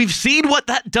 when we've seen what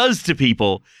that does to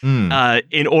people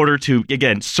in order to,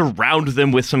 again, surround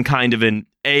them with some kind of an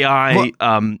AI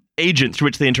agent through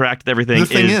which they interact with everything. The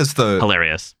thing is, though,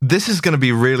 hilarious. This is going to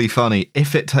be really funny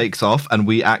if it takes off and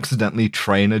we accidentally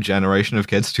train a generation of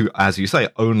kids to, as you say,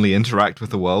 only interact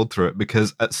with the world through it,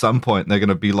 because at some point they're going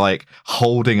to be like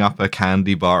holding up a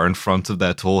candy bar in front of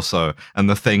their torso and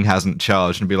the thing hasn't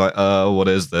charged and be like, what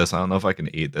is this? I don't know if I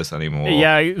can eat this anymore.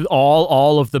 Yeah,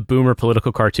 all of the boomer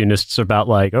political cartoonists are about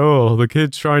like, oh, the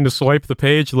kid's trying to swipe the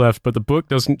page left, but the book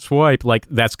doesn't swipe. Like,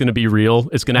 that's going to be real.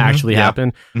 It's going to actually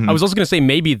happen. I was also going to say,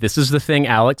 maybe this is the thing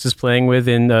Alex is playing with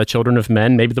in Children of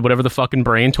Men. Maybe whatever the fucking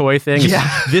brain toy thing.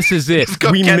 Yeah. This is it. It's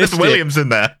got Kenneth Williams in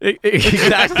there.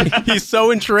 Exactly. He's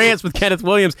so entranced with Kenneth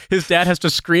Williams, his dad has to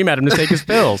scream at him to take his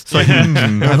pills. It's like,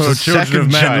 Children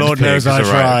of Men, Lord knows I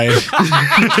tried.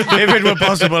 If it were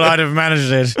possible, I'd have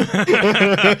managed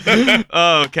it.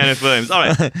 Oh, Kenneth Williams. All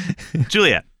right.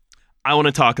 Juliet, I want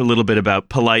to talk a little bit about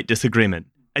polite disagreement.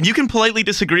 And you can politely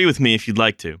disagree with me if you'd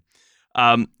like to.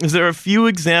 There are a few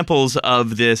examples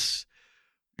of this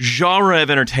genre of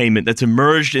entertainment that's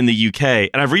emerged in the UK.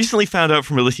 And I've recently found out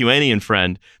from a Lithuanian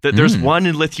friend that there's one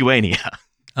in Lithuania.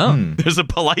 Oh. There's a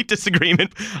polite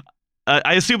disagreement.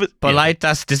 I assume it's... Polite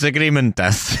disagreement.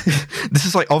 This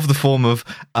is like of the form of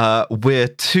we're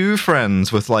two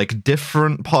friends with like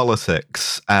different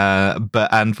politics, and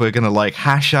we're gonna like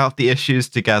hash out the issues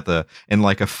together in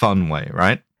like a fun way,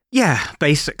 right? Yeah,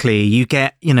 basically, you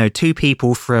get, two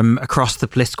people from across the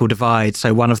political divide.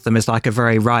 So one of them is like a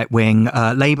very right-wing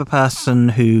Labour person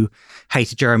who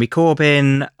hated Jeremy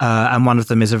Corbyn, and one of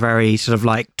them is a very sort of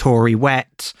like Tory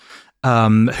wet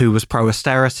who was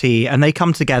pro-austerity. And they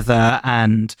come together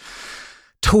and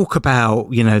talk about,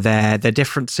 their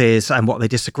differences and what they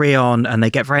disagree on, and they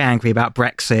get very angry about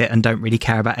Brexit and don't really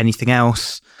care about anything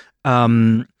else.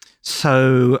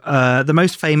 So the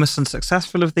most famous and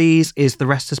successful of these is The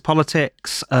Rest is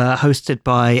Politics, hosted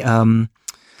by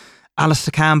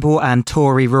Alistair Campbell and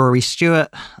Tory Rory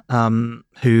Stewart,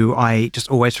 who I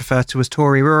just always refer to as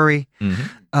Tory Rory.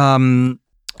 Mm-hmm.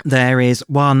 There is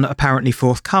one apparently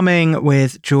forthcoming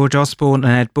with George Osborne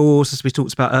and Ed Balls, as we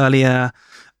talked about earlier.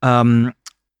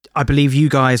 I believe you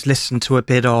guys listened to a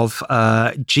bit of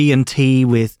G&T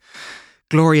with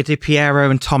Gloria DiPiero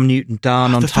and Tom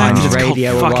Newton-Dunn on Times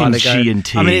Radio a while ago.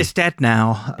 G&T. I mean, it's dead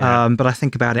now, but I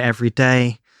think about it every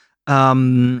day.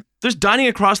 There's Dining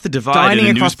Across the Divide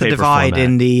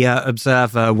in the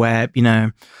Observer, where,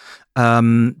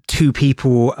 two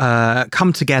people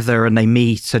come together and they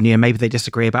meet, and maybe they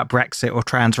disagree about Brexit or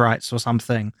trans rights or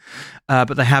something,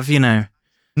 but they have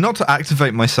not to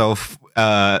activate myself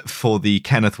for the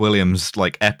Kenneth Williams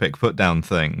epic put down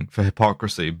thing for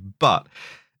hypocrisy, but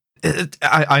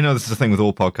I know this is a thing with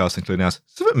all podcasts, including us.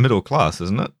 It's a bit middle class,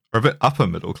 isn't it? Or a bit upper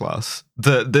middle class.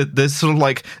 There's sort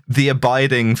of the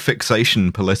abiding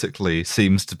fixation politically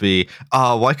seems to be,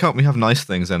 why can't we have nice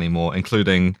things anymore,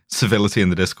 including civility in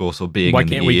the discourse or being why in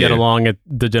the can't we EU? Get along at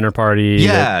the dinner party?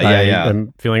 Yeah.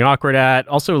 I'm feeling awkward at.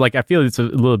 Also, I feel it's a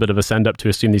little bit of a send up to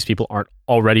assume these people aren't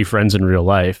already friends in real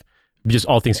life. Just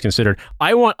all things considered.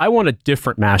 I want a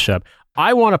different mashup.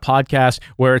 I want a podcast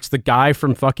where it's the guy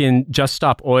from fucking Just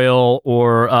Stop Oil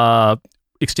or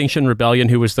Extinction Rebellion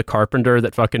who was the carpenter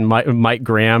that fucking Mike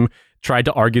Graham tried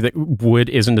to argue that wood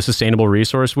isn't a sustainable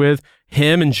resource with.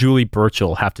 Him and Julie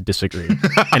Burchill have to disagree.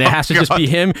 And it has to just be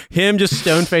him just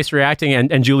stone-faced reacting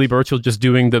and Julie Burchill just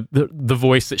doing the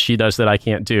voice that she does that I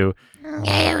can't do.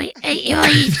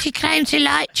 You claim to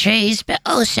like trees, but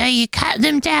also you cut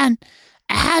them down.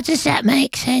 How does that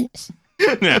make sense?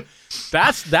 Yeah.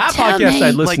 That's that podcast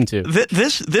I'd listen to.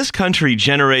 This country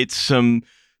generates some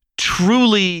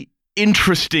truly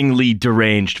interestingly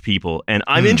deranged people, and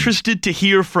I'm interested to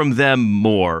hear from them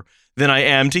more than I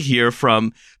am to hear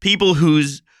from people who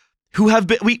have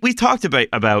been. We talked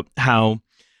about how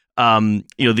a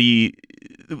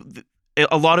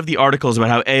lot of the articles about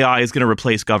how AI is going to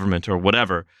replace government or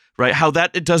whatever. Right, how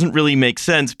that it doesn't really make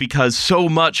sense because so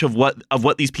much of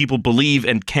what these people believe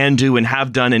and can do and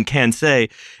have done and can say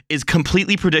is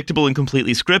completely predictable and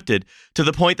completely scripted, to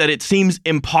the point that it seems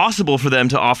impossible for them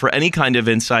to offer any kind of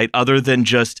insight other than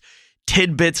just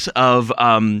tidbits of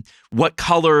what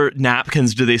color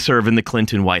napkins do they serve in the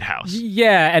Clinton White House.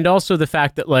 Yeah, and also the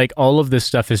fact that all of this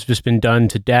stuff has just been done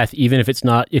to death, even if it's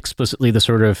not explicitly the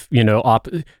sort of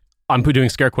I'm doing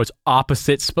scare quotes,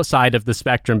 opposite side of the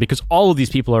spectrum, because all of these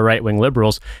people are right-wing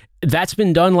liberals. That's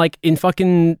been done in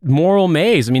fucking Moral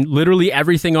Maze. I mean, literally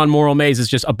everything on Moral Maze is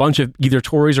just a bunch of either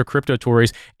Tories or crypto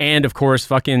Tories, and of course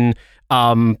fucking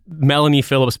Melanie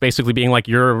Phillips basically being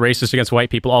you're a racist against white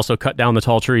people, also cut down the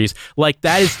tall trees.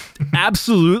 That is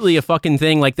absolutely a fucking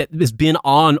thing that has been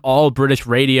on all British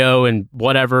radio and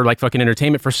whatever, fucking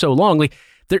entertainment for so long.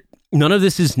 None of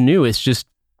this is new. It's just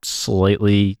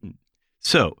slightly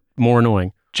more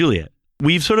annoying. Juliet,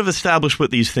 we've sort of established what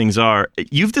these things are.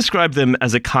 You've described them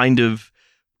as a kind of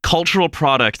cultural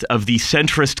product of the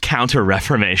centrist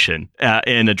counter-reformation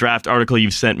in a draft article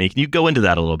you've sent me. Can you go into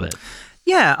that a little bit?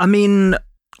 Yeah, I mean,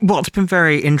 what's been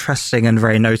very interesting and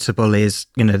very notable is,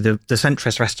 the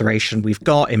centrist restoration we've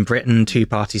got in Britain,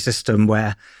 two-party system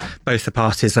where both the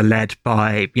parties are led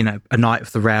by, a knight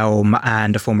of the realm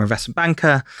and a former investment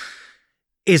banker,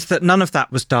 is that none of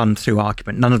that was done through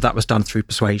argument. None of that was done through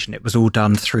persuasion. It was all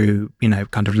done through,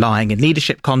 kind of lying in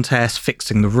leadership contests,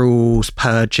 fixing the rules,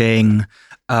 purging.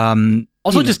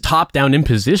 Also just top-down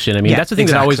imposition. I mean, that's the thing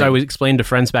exactly. that I always explain to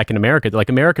friends back in America. That,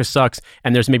 America sucks,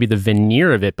 and there's maybe the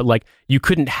veneer of it, but, you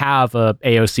couldn't have a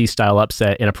AOC-style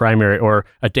upset in a primary or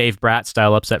a Dave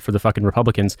Brat-style upset for the fucking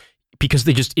Republicans because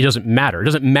it doesn't matter. It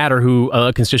doesn't matter who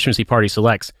a constituency party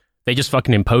selects. They just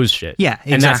fucking impose shit. Yeah,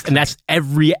 exactly. And that's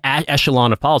every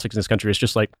echelon of politics in this country. It's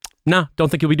just nah, don't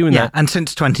think you'll be doing that. And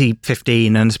since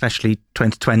 2015 and especially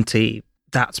 2020,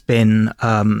 that's been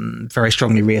very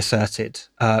strongly reasserted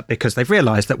because they've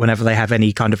realised that whenever they have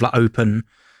any kind of open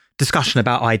discussion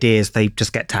about ideas, they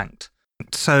just get tanked.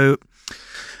 So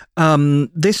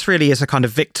this really is a kind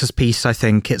of victor's piece, I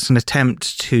think. It's an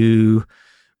attempt to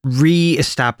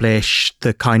re-establish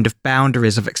the kind of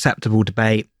boundaries of acceptable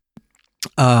debate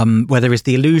where there is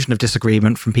the illusion of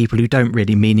disagreement from people who don't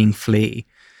really meaningfully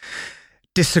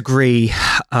disagree,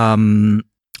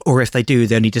 or if they do,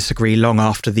 they only disagree long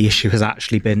after the issue has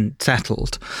actually been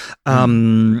settled. I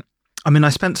mean, I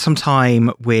spent some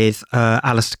time with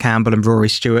Alistair Campbell and Rory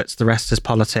Stewart's The Rest is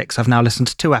Politics. I've now listened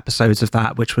to 2 episodes of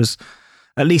that, which was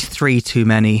at least 3 too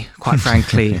many, quite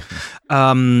frankly.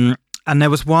 And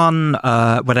there was one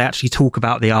where they actually talk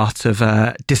about the art of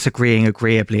disagreeing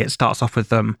agreeably. It starts off with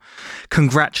them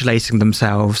congratulating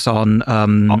themselves on...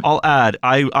 I'll add,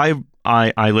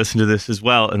 I listened to this as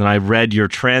well, and then I read your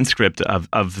transcript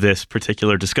of this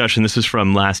particular discussion. This is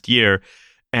from last year,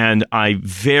 and I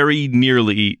very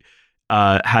nearly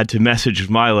had to message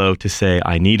Milo to say,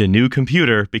 I need a new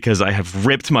computer because I have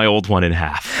ripped my old one in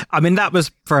half. I mean, that was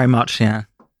very much, yeah.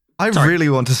 I really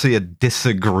want to see a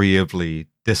disagreeably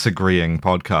disagreeing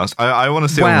podcast. I want to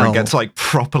see where it gets like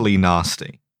properly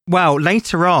nasty. Well,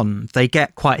 later on, they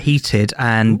get quite heated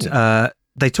and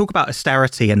they talk about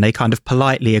austerity, and they kind of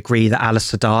politely agree that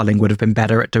Alistair Darling would have been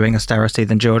better at doing austerity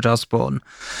than George Osborne.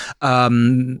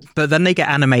 But then they get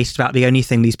animated about the only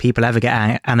thing these people ever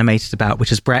get animated about,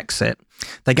 which is Brexit.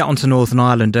 They get onto Northern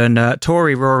Ireland, and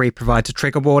Tory Rory provides a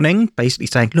trigger warning, basically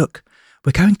saying, look,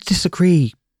 we're going to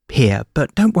disagree here,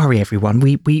 but don't worry, everyone.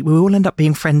 We all end up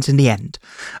being friends in the end.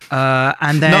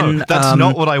 And then no, that's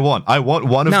not what I want. I want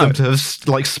one of them to have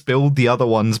like spilled the other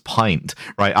one's pint,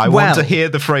 right? I want to hear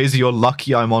the phrase "You're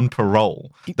lucky I'm on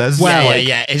parole."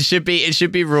 Yeah. It should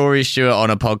be Rory Stewart on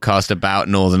a podcast about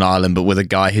Northern Ireland, but with a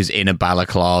guy who's in a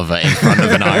balaclava in front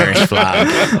of an Irish flag.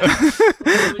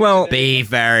 Well, be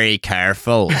very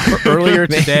careful. Earlier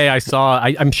today, I saw.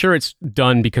 I'm sure it's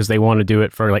done because they want to do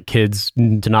it for like kids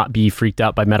to not be freaked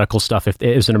out by medical stuff if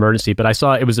it was an emergency. But I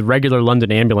saw it was a regular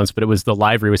London ambulance, but it was the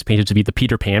livery was painted to be the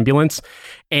Peter Pambulance.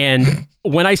 And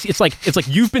when I see it's like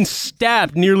you've been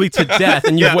stabbed nearly to death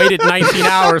and you've waited 19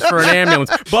 hours for an ambulance,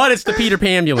 but it's the Peter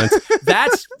Pambulance.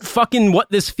 That's fucking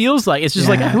what this feels like. It's just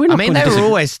like they were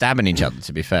always stabbing each other.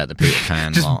 To be fair, the Peter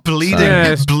Pan just lot,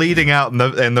 bleeding out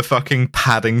in the fucking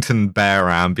Paddington Bear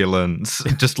ambulance.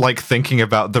 Just like thinking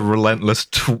about the relentless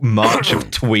march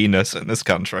of tweeness in this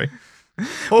country.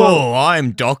 Oh,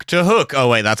 I'm Dr. Hook. Oh,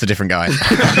 wait, that's a different guy.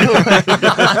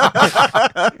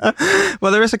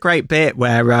 Well, there is a great bit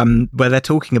where they're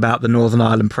talking about the Northern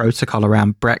Ireland Protocol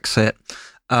around Brexit.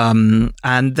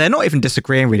 And they're not even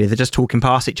disagreeing, really. They're just talking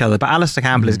past each other. But Alistair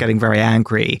Campbell is getting very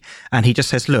angry. And he just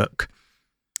says, look,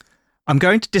 I'm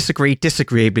going to disagree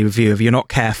disagreeably with you if you're not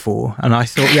careful. And I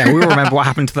thought, we all remember what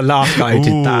happened to the last guy who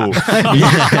did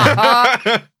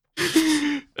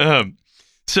that.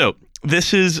 So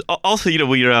this is also,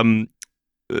 we're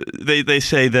they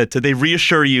say that they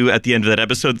reassure you at the end of that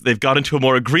episode that they've got into a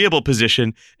more agreeable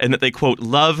position and that they, quote,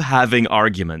 love having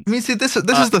arguments. I mean, see, this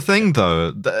is the thing,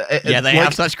 though. They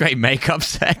have such great makeup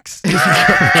sex.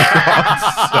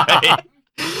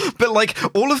 But like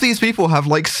all of these people have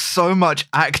like so much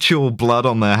actual blood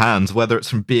on their hands, whether it's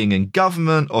from being in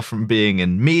government or from being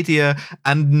in media,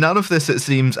 and none of this, it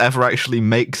seems, ever actually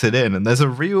makes it in. And there's a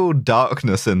real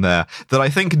darkness in there that I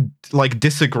think like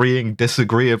disagreeing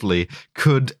disagreeably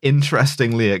could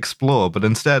interestingly explore, but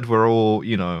instead we're all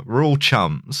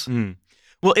chums.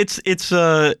 Well, it's in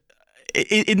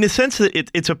the sense that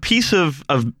it's a piece of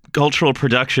cultural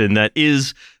production that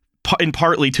is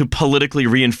partly to politically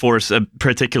reinforce a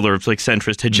particular like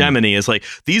centrist hegemony. Is like,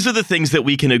 these are the things that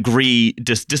we can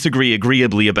disagree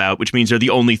agreeably about, which means they're the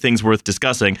only things worth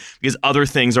discussing, because other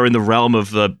things are in the realm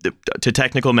of to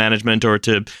technical management or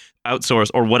to outsource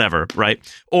or whatever, right?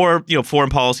 Or, foreign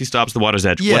policy stops the water's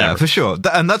edge. Yeah, whatever. For sure.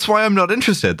 And that's why I'm not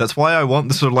interested. That's why I want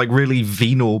the sort of like really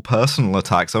venal personal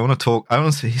attacks. I want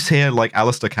to hear like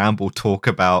Alistair Campbell talk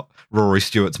about Rory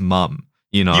Stewart's mum.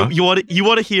 You want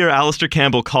to hear Alistair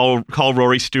Campbell call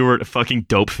Rory Stewart a fucking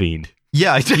dope fiend.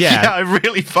 Yeah, I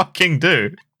really fucking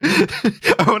do.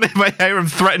 I want to hear him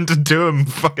threaten to do him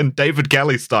fucking David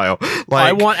Kelly style. Like,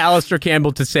 I want Alistair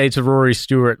Campbell to say to Rory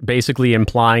Stewart, basically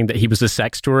implying that he was a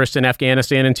sex tourist in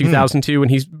Afghanistan in 2002 when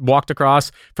he walked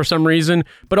across for some reason.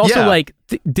 But also,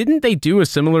 didn't they do a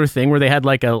similar thing where they had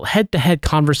like a head-to-head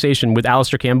conversation with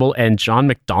Alistair Campbell and John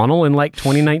McDonnell in like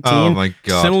 2019? Oh my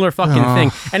God. Similar fucking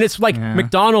thing. And it's like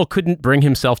McDonnell couldn't bring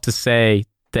himself to say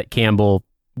that Campbell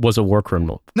was a war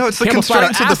criminal. No, it's the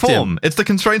constraints of the form. It's the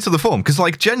constraints of the form. Because,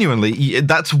 like, genuinely,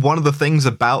 that's one of the things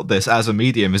about this as a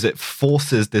medium, is it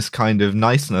forces this kind of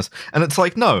niceness. And it's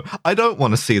like, no, I don't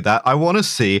want to see that. I want to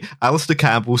see Alistair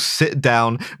Campbell sit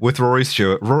down with Rory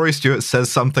Stewart. Rory Stewart says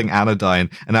something anodyne,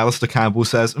 and Alistair Campbell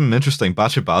says, interesting,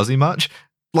 Bachabazi much?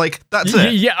 Like, that's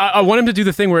it. Yeah, I want him to do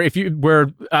the thing where I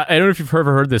don't know if you've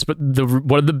ever heard this, but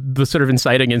one of the sort of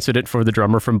inciting incident for the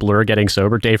drummer from Blur getting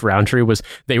sober, Dave Rowntree, was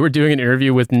they were doing an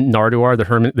interview with Nardwuar,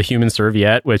 the Human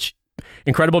Serviette, which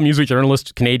incredible music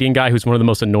journalist, Canadian guy who's one of the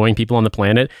most annoying people on the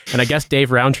planet. And I guess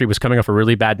Dave Rowntree was coming off a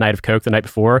really bad night of coke the night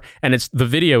before. And the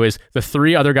video is the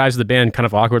three other guys of the band kind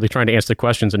of awkwardly trying to answer the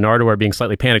questions and Nardwuar being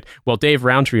slightly panicked. While Dave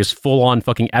Rowntree is full on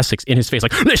fucking Essex in his face,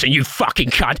 like, listen, you fucking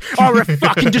cunt, I'm gonna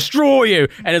fucking destroy you.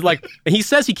 And it's like, and he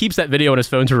says he keeps that video on his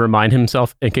phone to remind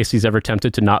himself in case he's ever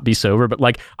tempted to not be sober. But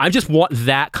like, I just want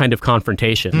that kind of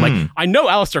confrontation. Like, I know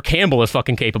Alistair Campbell is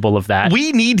fucking capable of that.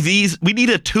 We need a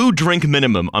 2-drink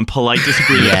minimum on polite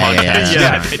disagreement podcast.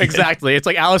 Yeah, exactly. It's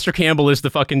like Alistair Campbell is the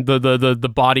fucking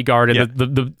the bodyguard in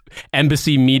the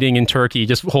embassy meeting in Turkey,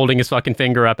 just holding his fucking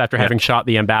finger up after having shot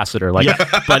the ambassador. Like,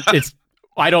 but it's,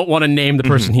 I don't want to name the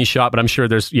person he shot, but I'm sure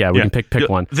there's we can pick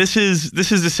one. This is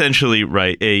essentially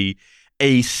right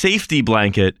a safety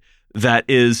blanket that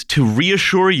is to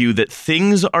reassure you that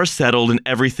things are settled and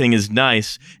everything is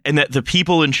nice, and that the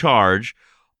people in charge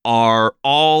are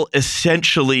all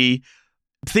essentially,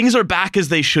 things are back as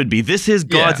they should be. This is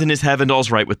God's in his heaven, all's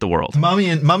right with the world. Mummy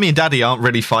and Daddy aren't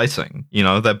really fighting. You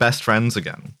know, they're best friends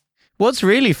again. What's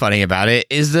really funny about it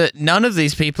is that none of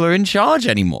these people are in charge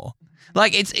anymore.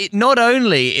 Like, it not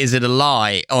only is it a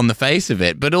lie on the face of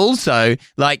it, but also,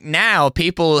 like, now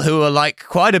people who are, like,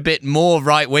 quite a bit more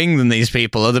right-wing than these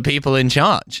people are the people in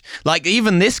charge. Like,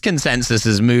 even this consensus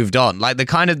has moved on. Like,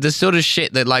 the sort of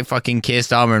shit that, like, fucking Keir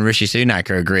Starmer and Rishi Sunak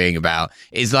are agreeing about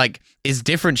is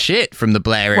different shit from the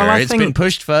Blair era. It's been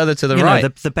pushed further to the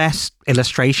right. The best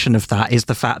illustration of that is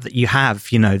the fact that you have,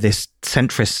 this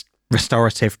centrist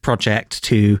restorative project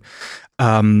to,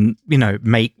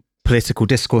 make political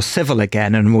discourse civil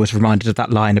again. And I'm always reminded of that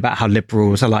line about how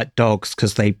liberals are like dogs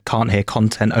because they can't hear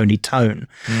content, only tone.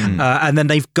 And then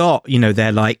they've got,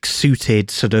 they're like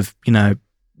suited sort of,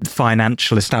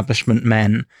 financial establishment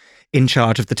men in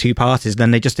charge of the two parties. Then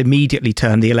they just immediately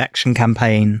turn the election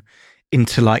campaign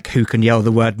into like who can yell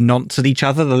the word nonce at each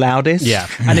other the loudest. Yeah.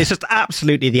 And it's just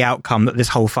absolutely the outcome that this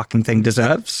whole fucking thing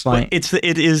deserves. Like, it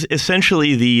is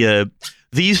essentially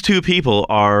these two people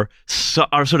are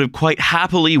sort of quite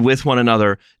happily with one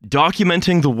another,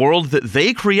 documenting the world that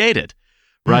they created,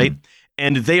 right?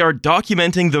 And they are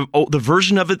documenting the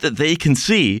version of it that they can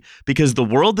see, because the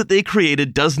world that they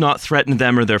created does not threaten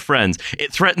them or their friends.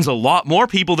 It threatens a lot more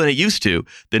people than it used to.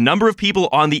 The number of people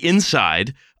on the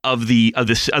inside of the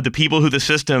people who the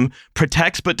system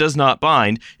protects but does not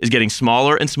bind is getting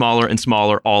smaller and smaller and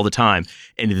smaller all the time,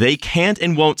 and they can't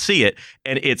and won't see it.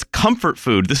 And it's comfort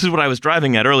food. This is what I was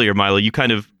driving at earlier, Milo. You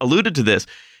kind of alluded to this.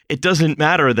 It doesn't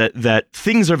matter that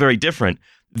things are very different.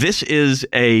 This is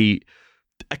a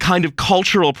kind of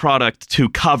cultural product to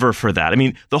cover for that. I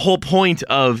mean, the whole point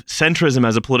of centrism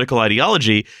as a political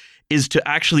ideology is to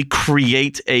actually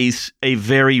create a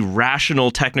very rational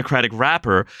technocratic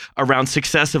wrapper around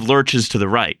successive lurches to the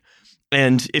right.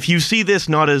 And if you see this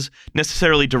not as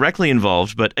necessarily directly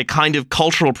involved, but a kind of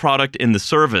cultural product in the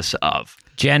service of.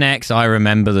 Gen X, I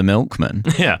remember the milkman.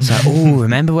 Yeah. So,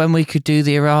 remember when we could do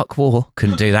the Iraq War?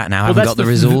 Couldn't do that now. Haven't got the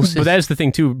resources. But that's the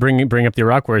thing too, bring up the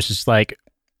Iraq War. It's just like,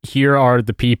 here are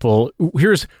the people,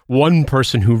 here's one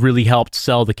person who really helped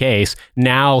sell the case,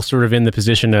 now sort of in the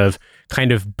position of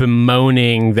kind of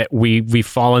bemoaning that we've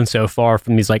fallen so far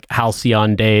from these like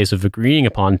halcyon days of agreeing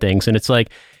upon things. And it's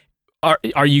like,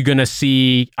 are you going to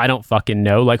see, I don't fucking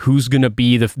know, like who's going to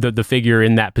be the figure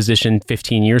in that position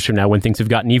 15 years from now when things have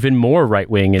gotten even more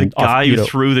right-wing? And the guy who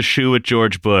threw the shoe at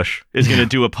George Bush is going to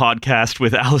do a podcast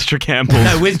with Alistair Campbell.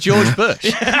 No, with George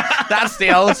Bush. That's the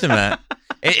ultimate.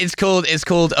 It's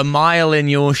called A Mile in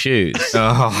Your Shoes.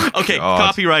 Oh, okay,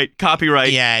 God.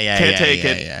 Copyright. Yeah. Can't take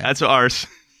it. Yeah. That's ours.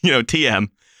 TM.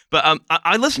 But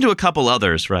I listened to a couple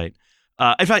others, right?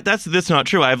 In fact, that's not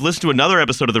true. I've listened to another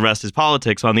episode of The Rest is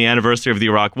Politics on the anniversary of the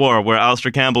Iraq War, where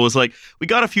Alistair Campbell was like, we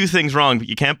got a few things wrong, but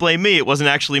you can't blame me. It wasn't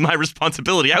actually my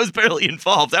responsibility. I was barely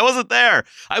involved. I wasn't there.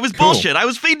 I was bullshit. I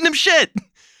was feeding him shit.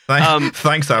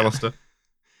 Thanks, Alistair.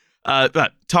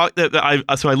 So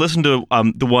I listened to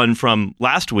the one from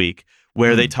last week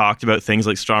where they talked about things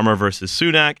like Starmer versus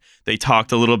Sunak. They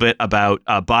talked a little bit about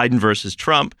Biden versus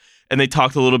Trump, and they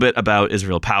talked a little bit about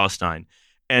Israel-Palestine.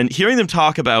 And hearing them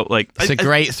talk about it's a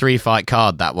great 3-fight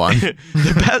card, that one.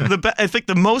 I think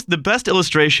the best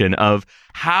illustration of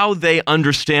how they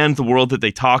understand the world that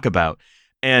they talk about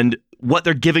and what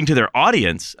they're giving to their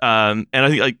audience. And I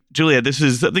think, like, Juliet, this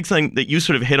is something that you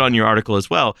sort of hit on your article as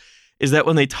well, is that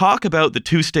when they talk about the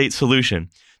two-state solution,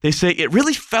 they say it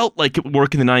really felt like it would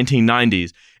work in the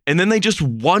 1990s, and then they just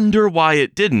wonder why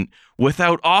it didn't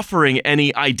without offering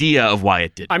any idea of why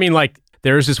it didn't. I mean, like,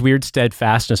 there's this weird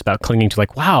steadfastness about clinging to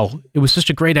like, wow, it was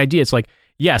such a great idea. It's like,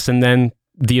 yes, and then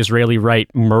the Israeli right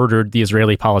murdered the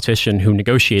Israeli politician who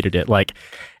negotiated it. Like,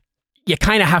 you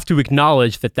kind of have to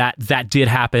acknowledge that did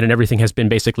happen, and everything has been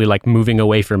basically like moving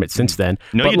away from it since then.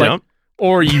 No, but you don't.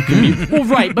 Or you can be well,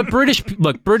 right, but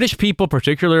British people,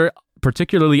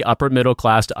 particularly upper middle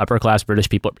class to upper class British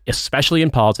people, especially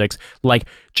in politics, like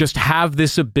just have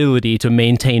this ability to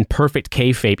maintain perfect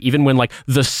kayfabe, even when like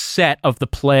the set of the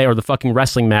play or the fucking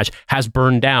wrestling match has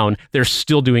burned down, they're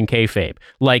still doing kayfabe.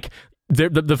 Like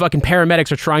the fucking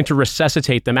paramedics are trying to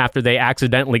resuscitate them after they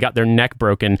accidentally got their neck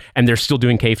broken, and they're still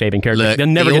doing kayfabe and character. Look, they'll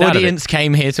never the get out of it. audience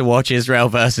came here to watch Israel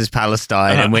versus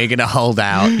Palestine, and we're going to hold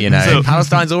out. So,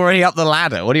 Palestine's already up the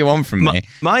ladder. What do you want from me?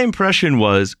 My impression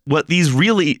was what this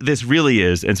really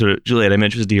is, and sort of, Juliet, I'm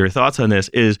interested to hear your thoughts on this,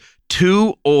 is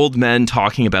two old men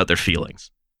talking about their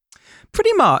feelings.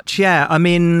 Pretty much, yeah. I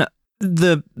mean,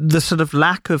 the sort of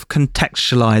lack of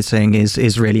contextualizing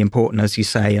is really important, as you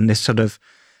say, and this sort of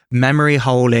memory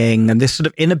holding and this sort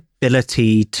of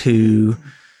inability to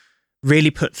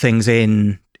really put things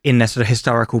in their sort of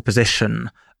historical position.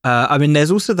 I mean,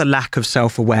 there's also the lack of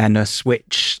self-awareness,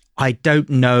 which I don't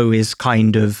know is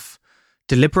kind of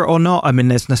deliberate or not. I mean,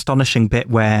 there's an astonishing bit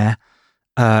where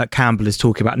Campbell is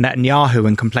talking about Netanyahu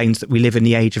and complains that we live in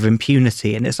the age of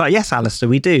impunity. And it's like, yes, Alistair,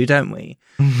 we do, don't we?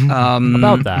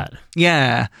 About that.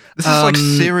 Yeah. This is like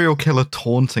serial killer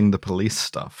taunting the police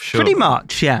stuff. Sure. Pretty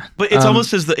much, yeah. But it's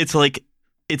almost as it's like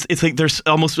there's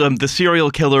almost the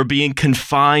serial killer being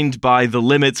confined by the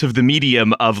limits of the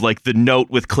medium of like the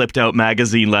note with clipped out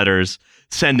magazine letters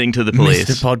sending to the police.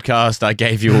 Mr. Podcast, I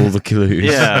gave you all the clues.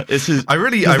 Yeah, this is. I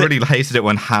really hated it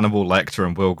when Hannibal Lecter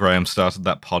and Will Graham started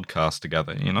that podcast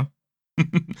together. You know,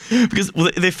 because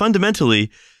they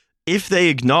fundamentally, if they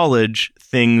acknowledge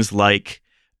things like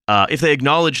the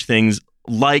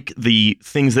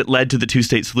things that led to the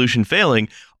two-state solution failing,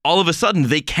 all of a sudden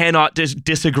they cannot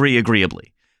disagree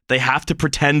agreeably. They have to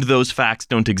pretend those facts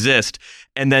don't exist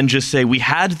and then just say, we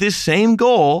had this same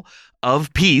goal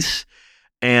of peace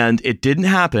and it didn't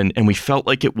happen and we felt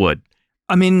like it would.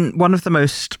 I mean, one of the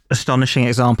most astonishing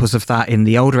examples of that in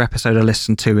the older episode I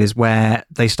listened to is where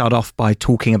they start off by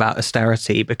talking about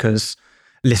austerity because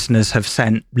listeners have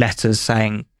sent letters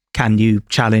saying, can you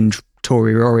challenge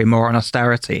Tory Rory more on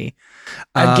austerity?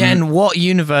 Again, what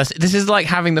universe? This is like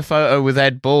having the photo with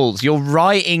Ed Balls. You're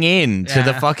writing in to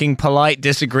the fucking Polite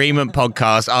Disagreement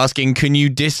podcast asking, can you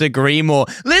disagree more?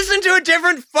 Listen to a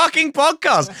different fucking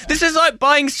podcast. This is like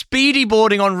buying speedy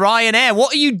boarding on Ryanair.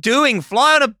 What are you doing?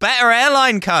 Fly on a better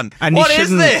airline, cunt. And what is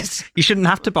this? You shouldn't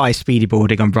have to buy speedy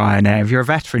boarding on Ryanair. If you're a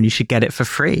veteran, you should get it for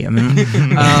free. I mean,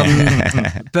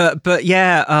 but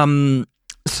yeah,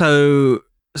 so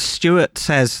Stuart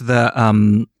says that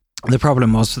the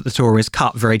problem was that the Tories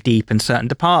cut very deep in certain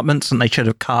departments and they should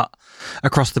have cut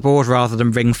across the board rather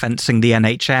than ring fencing the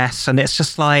NHS. And it's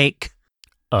just like,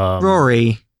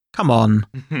 Rory, come on.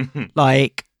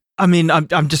 Like, I mean,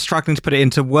 I'm just struggling to put it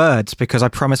into words because I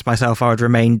promised myself I would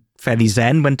remain fairly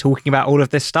zen when talking about all of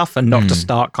this stuff and not to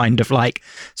start kind of like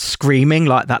screaming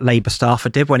like that Labour staffer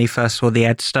did when he first saw the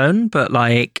Ed Stone. But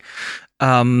like,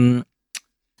 you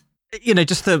know,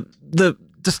 just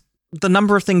the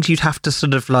number of things you'd have to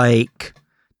sort of like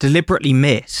deliberately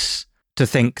miss to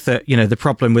think that, you know, the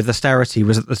problem with austerity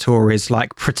was that the Tories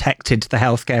like protected the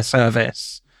healthcare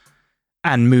service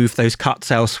and moved those cuts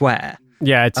elsewhere.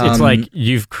 Yeah, it's like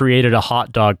you've created a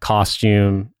hot dog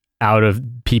costume out of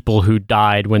people who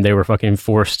died when they were fucking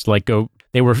forced to like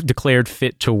they were declared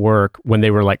fit to work when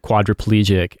they were like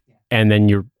quadriplegic. And then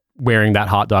you're wearing that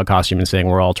hot dog costume and saying,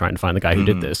 we're all trying to find the guy who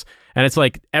did this. And it's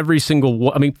like every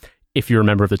single, I mean, if you're a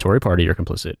member of the Tory party, you're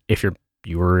complicit. If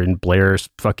you were in Blair's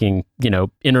fucking, you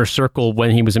know, inner circle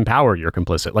when he was in power, you're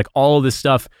complicit. Like all of this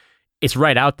stuff, it's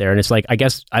right out there. And it's like, I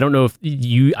guess, I don't know if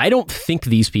I don't think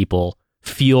these people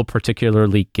feel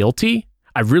particularly guilty.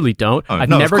 I really don't. Oh, I've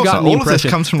never gotten the impression. All of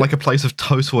this comes from like a place of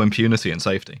total impunity and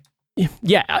safety.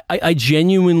 Yeah, I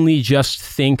genuinely just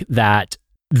think that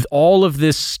all of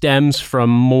this stems from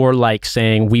more like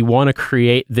saying we want to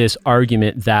create this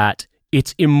argument that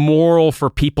it's immoral for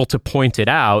people to point it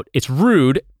out. It's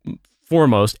rude,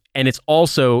 foremost, and it's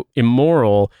also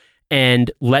immoral.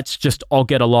 And let's just all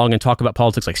get along and talk about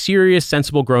politics like serious,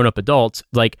 sensible, grown-up adults,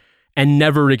 like, and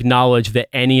never acknowledge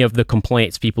that any of the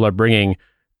complaints people are bringing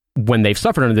when they've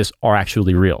suffered under this are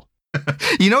actually real.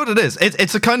 You know what it is?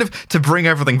 It's a kind of, to bring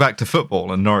everything back to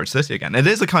football and Norwich City again, it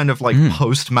is a kind of like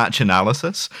post-match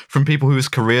analysis from people whose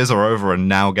careers are over and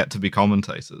now get to be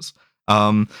commentators.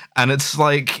 And it's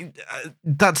like,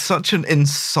 that's such an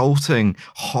insulting,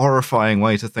 horrifying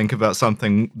way to think about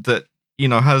something that, you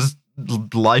know, has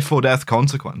life or death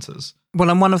consequences. Well,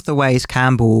 and one of the ways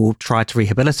Campbell tried to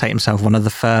rehabilitate himself, one of the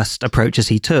first approaches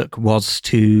he took was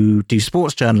to do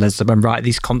sports journalism and write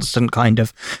these constant kind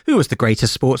of, who was the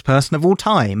greatest sports person of all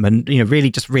time? And, you know,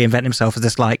 really just reinvent himself as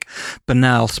this like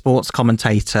banal sports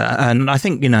commentator. And I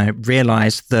think, you know,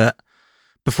 realized that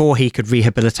before he could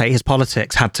rehabilitate his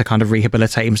politics, had to kind of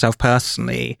rehabilitate himself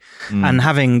personally. And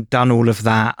having done all of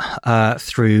that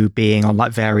through being on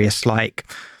like various like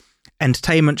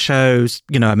entertainment shows,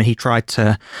 you know, I mean, he tried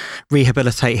to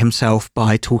rehabilitate himself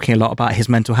by talking a lot about his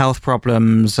mental health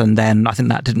problems. And then I think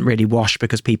that didn't really wash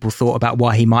because people thought about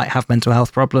why he might have mental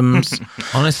health problems.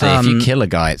 Honestly, if you kill a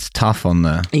guy, it's tough on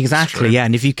the... Exactly, yeah.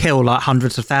 And if you kill like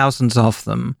hundreds of thousands of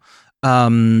them,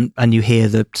 and you hear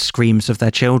the screams of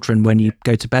their children when you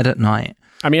go to bed at night.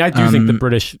 I mean, I do think the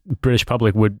British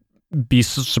public would be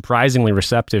surprisingly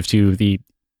receptive to the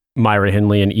Myra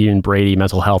Hindley and Ian Brady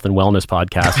mental health and wellness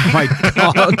podcast. Oh my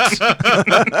God.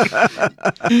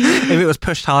 If it was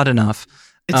pushed hard enough.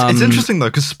 It's interesting, though,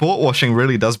 because sport washing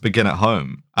really does begin at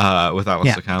home with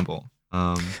Alistair Campbell.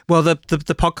 Well, the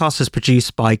podcast is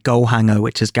produced by Goalhanger,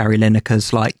 which is Gary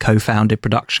Lineker's co-founded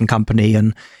production company,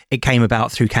 and it came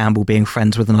about through Campbell being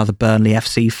friends with another Burnley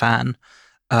FC fan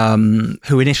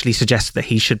who initially suggested that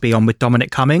he should be on with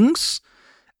Dominic Cummings.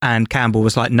 And Campbell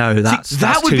was like, no, that's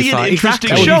that would too be far. an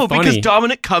interesting show because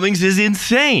Dominic Cummings is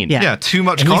insane. Yeah, too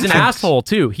much and content. He's an asshole,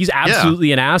 too. He's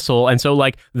absolutely an asshole. And so,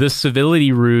 the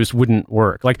civility ruse wouldn't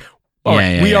work.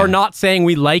 We are not saying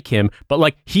we like him,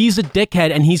 but, he's a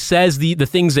dickhead, and he says the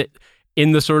things that,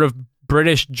 in the sort of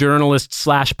British journalist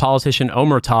 / politician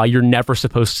omerta, you're never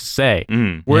supposed to say.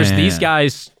 Whereas these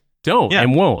guys don't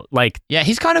and won't.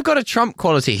 He's kind of got a Trump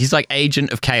quality. He's like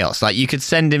agent of chaos. You could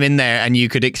send him in there and you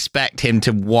could expect him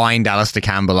to wind Alistair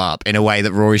Campbell up in a way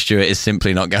that Rory Stewart is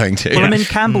simply not going to. Well, I mean,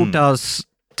 Campbell does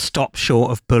stop short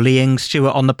of bullying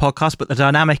Stewart on the podcast, but the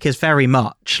dynamic is very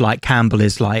much Campbell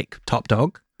is top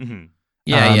dog. Mm-hmm.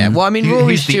 Yeah. Well, I mean,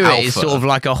 Rory Stewart is sort of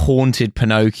like a haunted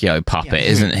Pinocchio puppet,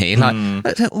 isn't he?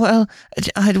 Well,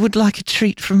 I would like a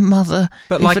treat from Mother.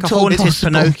 But a haunted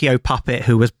Pinocchio puppet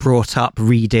who was brought up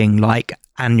reading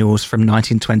annuals from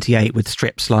 1928 with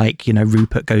strips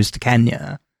Rupert Goes to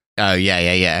Kenya. Oh,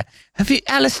 yeah.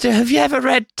 Alistair, have you ever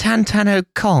read Tantano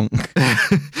Kong?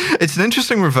 It's an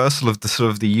interesting reversal of the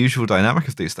sort of the usual dynamic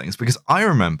of these things, because I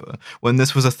remember when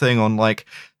this was a thing on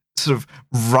sort of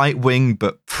right wing,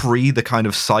 but pre the kind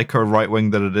of psycho right wing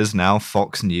that it is now,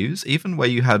 Fox News, even where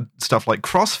you had stuff like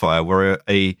Crossfire, where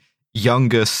a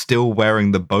younger, still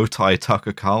wearing the bow tie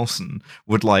Tucker Carlson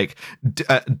would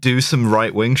do some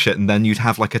right wing shit, and then you'd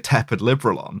have a tepid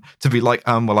liberal on to be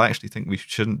well, I actually think we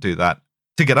shouldn't do that,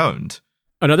 to get owned.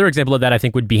 Another example of that, I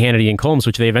think, would be Hannity and Combs,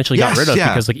 which they eventually got rid of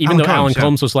because, even though Alan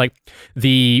Combs was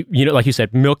the, like you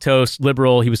said, milquetoast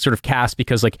liberal, he was sort of cast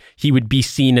because he would be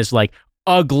seen as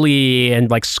ugly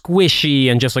and squishy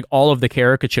and just all of the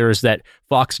caricatures that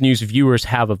Fox News viewers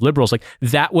have of liberals.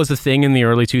 That was a thing in the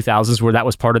early 2000s where that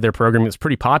was part of their programming. It's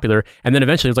pretty popular. And then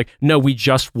eventually it was no, we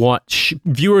just want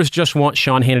viewers just want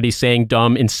Sean Hannity saying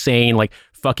dumb, insane,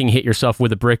 fucking hit yourself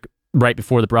with a brick right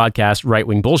before the broadcast,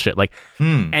 right-wing bullshit.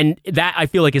 And that I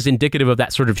feel is indicative of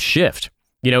that sort of shift.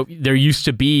 There used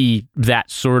to be that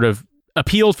sort of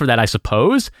appeal for that, I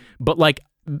suppose, but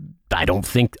I don't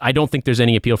think there's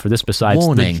any appeal for this besides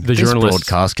Warning, the this journalists.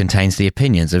 broadcast contains the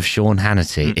opinions of Sean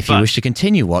Hannity. If you wish to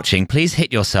continue watching, please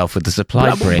hit yourself with the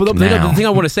supply brick now. The thing I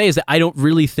want to say is that I don't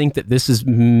really think that this is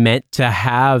meant to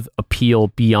have appeal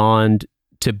beyond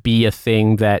to be a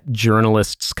thing that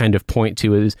journalists kind of point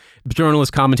to as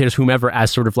journalists, commentators, whomever, as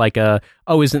sort of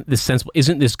isn't this sensible?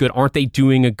 Isn't this good? Aren't they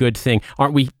doing a good thing?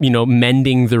 Aren't we,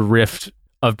 mending the rift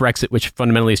of Brexit, which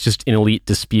fundamentally is just an elite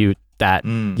dispute that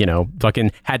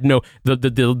fucking had no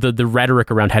the rhetoric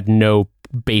around had no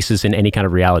basis in any kind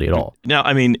of reality at all. Now,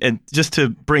 I mean, and just to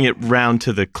bring it round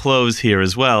to the close here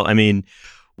as well, I mean,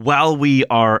 while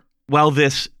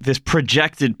this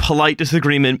projected polite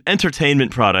disagreement entertainment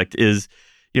product is,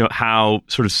 how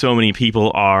sort of so many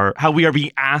people how we are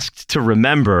being asked to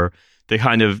remember the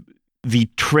kind of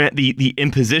the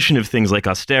imposition of things like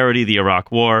austerity, the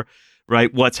Iraq War.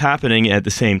 Right. What's happening at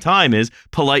the same time is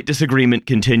polite disagreement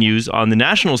continues on the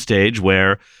national stage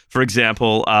where, for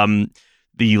example,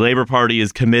 the Labour Party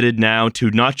is committed now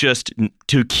to not just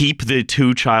to keep the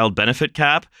 2-child benefit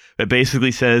cap, but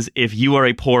basically says if you are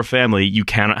a poor family, you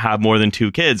cannot have more than 2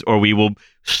 kids or we will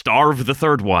starve the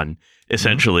third one,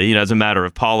 essentially, as a matter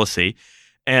of policy.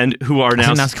 And who are now... I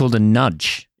think that's called a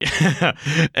nudge.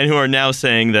 And who are now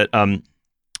saying that...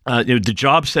 the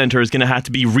job center is going to have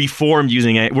to be reformed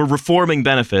we're reforming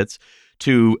benefits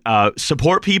to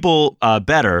support people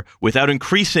better without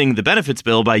increasing the benefits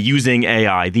bill by using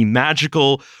AI. The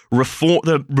magical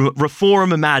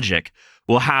reform magic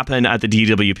will happen at the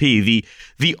DWP.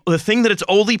 The thing that it's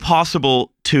only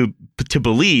possible to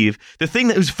believe, the thing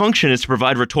whose function is to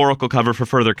provide rhetorical cover for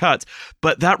further cuts,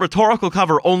 but that rhetorical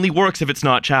cover only works if it's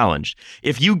not challenged.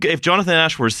 If Jonathan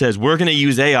Ashworth says we're going to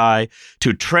use AI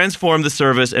to transform the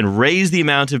service and raise the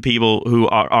amount of people who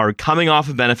are coming off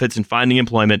of benefits and finding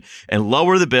employment and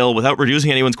lower the bill without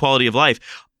reducing anyone's quality of life,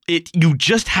 you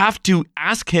just have to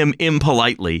ask him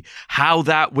impolitely how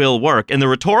that will work. And the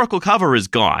rhetorical cover is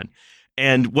gone.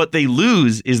 And what they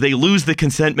lose is the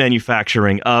consent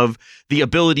manufacturing of the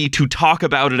ability to talk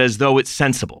about it as though it's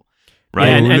sensible. Right?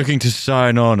 Yeah, and looking to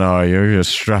sign on, are you? You're a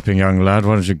strapping young lad.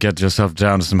 Why don't you get yourself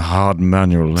down to some hard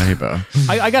manual labor?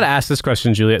 I got to ask this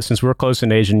question, Juliet, since we're close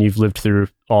in age and you've lived through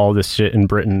all this shit in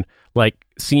Britain,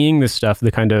 seeing this stuff,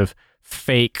 the kind of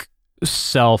fake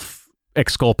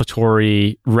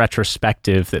exculpatory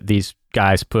retrospective that these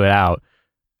guys put out,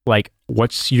 like,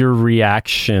 what's your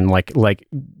reaction? Like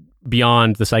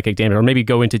beyond the psychic damage, or maybe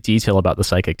go into detail about the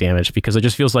psychic damage, because it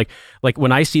just feels like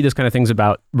when I see this kind of things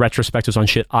about retrospectives on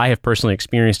shit I have personally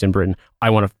experienced in Britain, I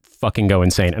want to fucking go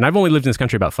insane. And I've only lived in this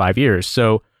country about 5 years.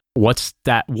 So what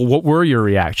were your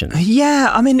reactions? Yeah,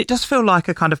 I mean, it does feel like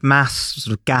a kind of mass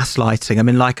sort of gaslighting. I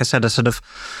mean, like I said, I sort of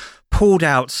pulled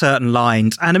out certain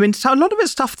lines. And I mean, so a lot of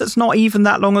it's stuff that's not even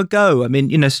that long ago. I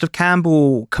mean, sort of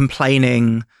Campbell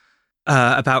complaining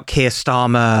about Keir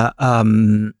Starmer,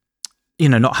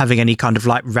 not having any kind of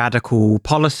like radical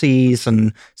policies,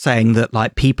 and saying that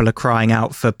like people are crying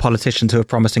out for politicians who are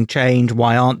promising change.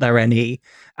 Why aren't there any?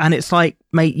 And it's like,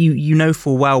 mate, you know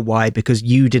full well why, because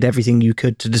you did everything you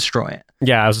could to destroy it.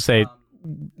 Yeah, I was going to say,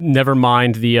 never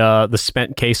mind the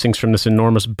spent casings from this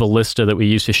enormous ballista that we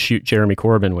used to shoot Jeremy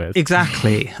Corbyn with.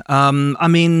 Exactly. I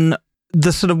mean,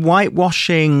 the sort of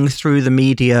whitewashing through the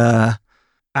media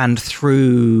and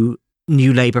through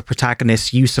New Labour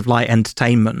protagonists' use of light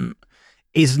entertainment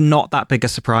is not that big a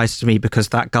surprise to me, because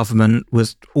that government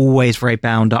was always very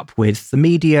bound up with the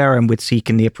media and with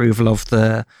seeking the approval of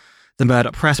the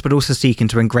Murdoch press, but also seeking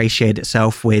to ingratiate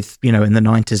itself with, in the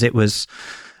 90s, it was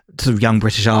sort of young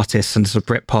British artists and sort of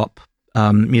Britpop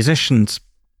musicians.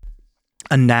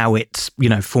 And now it's,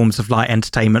 forms of light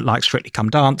entertainment like Strictly Come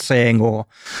Dancing or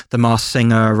The Masked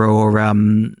Singer or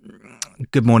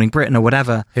Good Morning Britain or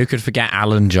whatever. Who could forget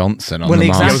Alan Johnson on well, The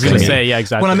exactly. Masked I was going to Singer? say, yeah,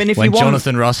 exactly. Well, I mean, if when you want...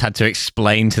 Jonathan Ross had to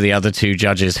explain to the other two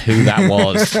judges who that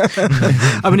was.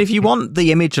 I mean, if you want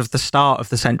the image of the start of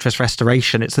the centrist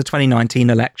restoration, it's the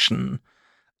 2019 election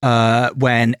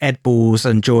when Ed Balls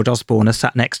and George Osborne are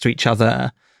sat next to each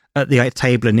other at the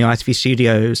table in the ITV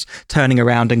studios, turning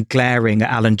around and glaring at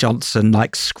Alan Johnson,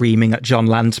 like screaming at John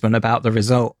Landsman about the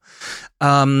result.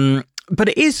 But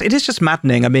it is just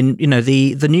maddening. I mean,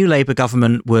 the new Labour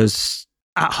government was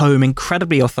at home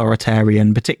incredibly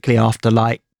authoritarian, particularly after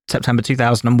like September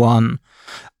 2001.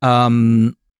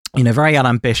 Very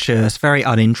unambitious, very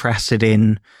uninterested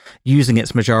in using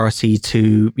its majority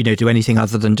to, do anything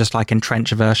other than just like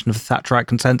entrench a version of the Thatcherite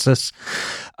consensus.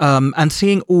 And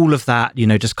seeing all of that,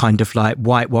 just kind of like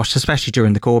whitewashed, especially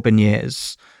during the Corbyn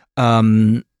years.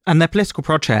 And their political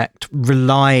project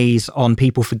relies on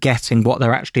people forgetting what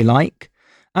they're actually like.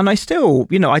 And I still,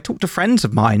 I talk to friends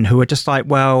of mine who are just like,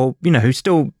 well, who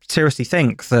still seriously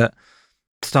think that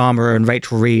Starmer and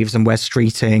Rachel Reeves and Wes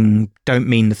Streeting don't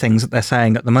mean the things that they're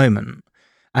saying at the moment,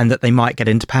 and that they might get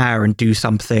into power and do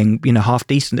something, half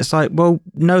decent. It's like, well,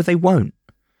 no, they won't.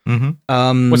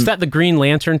 Mm-hmm. Was that the Green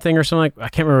Lantern thing or something? I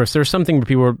can't remember. If there was something where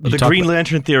people were... The Green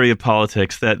Lantern theory of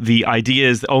politics, that the idea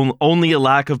is only a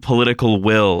lack of political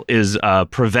will is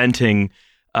preventing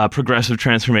progressive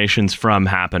transformations from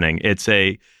happening. It's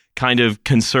a kind of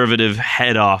conservative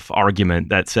head-off argument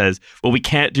that says, well, we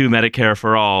can't do Medicare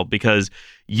for all because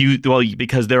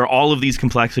there are all of these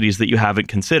complexities that you haven't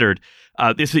considered.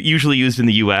 This is usually used in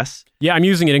the U.S. Yeah, I'm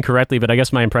using it incorrectly, but I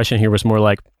guess my impression here was more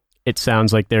like, it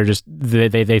sounds like they're just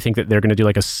they think that they're going to do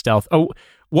like a stealth. Oh,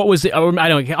 what was it? Oh,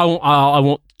 I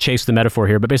won't chase the metaphor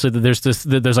here, but basically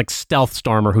there's like stealth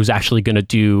Starmer who's actually going to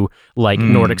do like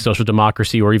Nordic social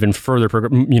democracy or even further further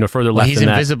left than that. He's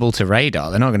invisible to radar.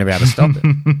 They're not going to be able to stop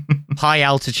him. High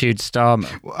altitude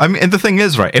Starmer. I mean, the thing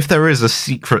is, right, if there is a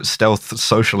secret stealth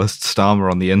socialist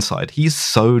Starmer on the inside, he's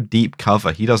so deep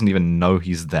cover, he doesn't even know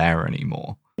he's there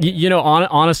anymore.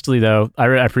 Honestly, though, I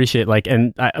appreciate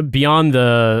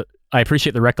I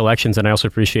appreciate the recollections, and I also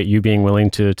appreciate you being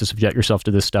willing to subject yourself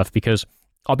to this stuff, because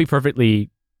I'll be perfectly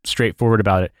straightforward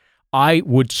about it. I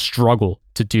would struggle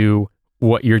to do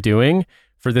what you're doing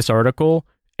for this article,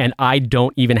 and I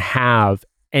don't even have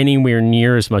anywhere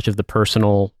near as much of the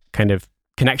personal kind of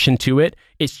connection to it.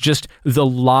 It's just the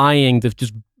lying, the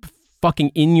just fucking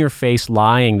in-your-face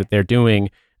lying that they're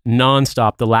doing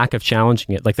nonstop, the lack of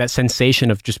challenging it, like that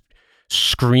sensation of just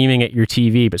screaming at your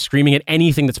TV, but screaming at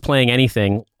anything that's playing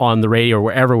anything on the radio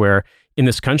or everywhere in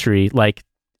this country. Like,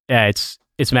 it's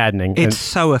maddening. It's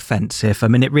so offensive. I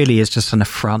mean, it really is just an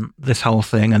affront, this whole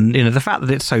thing. And, the fact that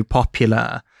it's so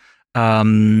popular, I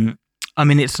mean,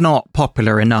 it's not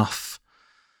popular enough,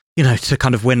 to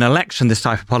kind of win an election, this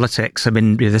type of politics. I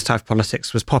mean, this type of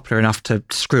politics was popular enough to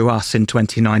screw us in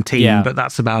 2019, but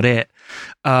that's about it.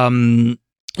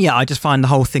 I just find the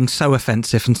whole thing so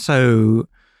offensive and so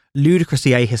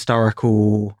ludicrously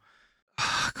ahistorical,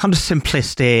 kind of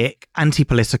simplistic,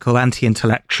 anti-political,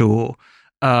 anti-intellectual.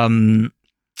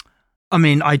 I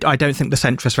mean, I don't think the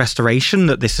centrist restoration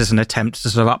that this is an attempt to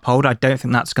sort of uphold, I don't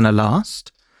think that's going to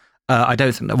last. I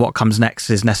don't think that what comes next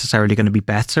is necessarily going to be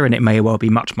better, and it may well be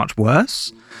much, much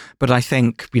worse. But I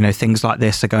think, things like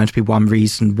this are going to be one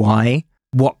reason why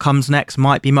what comes next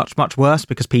might be much, much worse,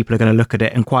 because people are going to look at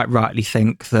it and quite rightly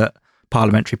think that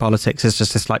parliamentary politics is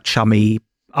just this like chummy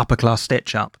upper class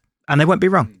stitch up. And they won't be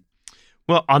wrong.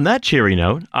 Well, on that cheery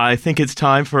note, I think it's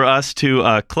time for us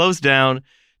to close down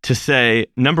to say,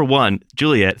 number one,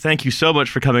 Juliet, thank you so much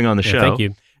for coming on the show. Thank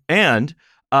you. And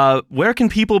where can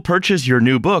people purchase your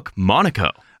new book, Monaco?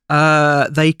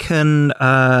 They can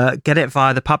get it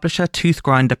via the publisher, Tooth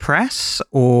Grinder Press,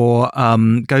 or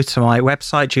go to my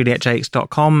website,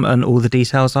 julietjacques.com, and all the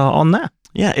details are on there.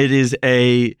 Yeah, it is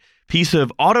a piece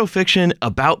of autofiction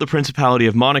about the Principality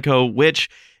of Monaco, which,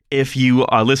 if you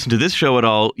listen to this show at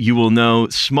all, you will know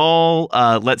small,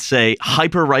 let's say,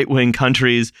 hyper right-wing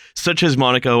countries such as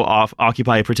Monaco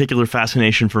occupy a particular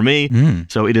fascination for me.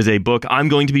 So it is a book I'm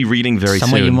going to be reading very soon.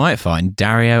 Somewhere you might find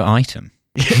Dario Item.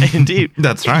 Indeed.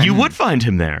 That's right. You would find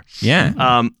him there.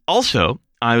 Yeah. Also,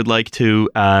 I would like to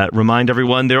remind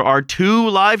everyone there are 2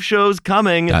 live shows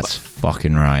coming. That's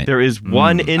fucking right. There is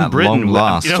one in at Britain. long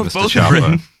last, both Mr. in Chapman.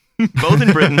 Britain. Both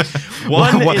in Britain.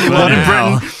 One in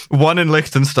Britain, one in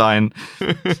Liechtenstein.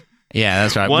 Yeah,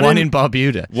 that's right. One One in in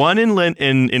Barbuda. One in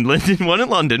London, one in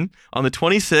London on the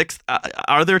 26th.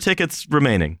 Are there tickets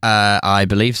remaining? I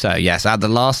believe so, yes. At the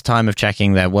last time of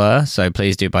checking, there were, so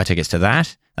please do buy tickets to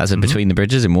that. That's at Between the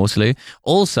Bridges in Waterloo.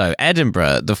 Also,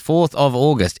 Edinburgh, the 4th of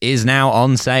August, is now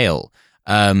on sale.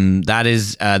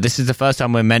 This is the first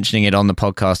time we're mentioning it on the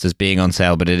podcast as being on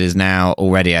sale, but it is now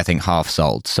already, I think, half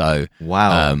sold. So,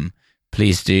 wow.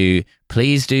 Please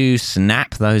do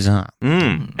snap those up.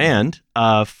 And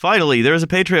finally, there is a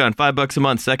Patreon, $5 a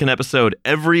month, second episode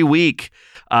every week.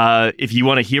 If you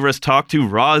want to hear us talk to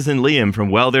Roz and Liam from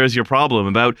Well, There's Your Problem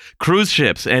about cruise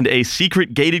ships and a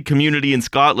secret gated community in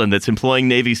Scotland that's employing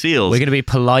Navy SEALs. We're going to be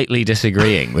politely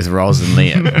disagreeing with Roz and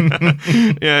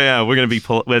Liam. Yeah. We're going to be.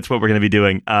 That's what we're going to be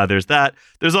doing. There's that.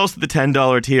 There's also the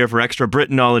 $10 tier for extra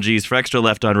Britanologies, for extra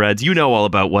Left on Reds. You know all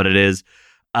about what it is.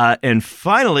 And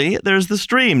finally, there's the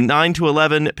stream, 9 to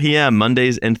 11 p.m.,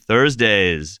 Mondays and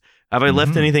Thursdays. Have I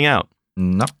left anything out?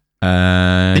 No.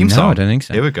 No, song. I don't think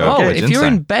so. Here we go. Oh, Okay, if you're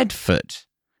ginseng. in Bedford,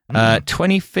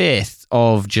 25th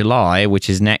of July, which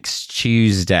is next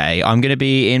Tuesday, I'm going to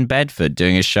be in Bedford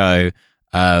doing a show.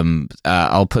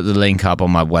 I'll put the link up on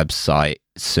my website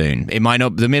soon. The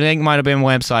link might not be on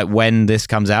my website when this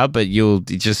comes out, but you'll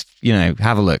just,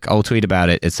 have a look. I'll tweet about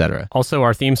it, etc. Also,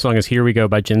 our theme song is Here We Go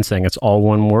by Ginseng. It's all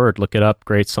one word. Look it up.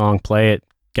 Great song. Play it.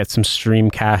 Get some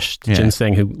stream cash to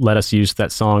Ginseng, who let us use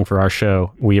that song for our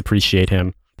show. We appreciate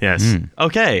him. Yes.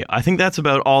 Okay. I think that's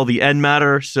about all the end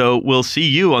matter. So we'll see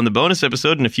you on the bonus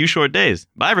episode in a few short days.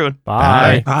 Bye, everyone.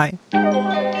 Bye. Bye.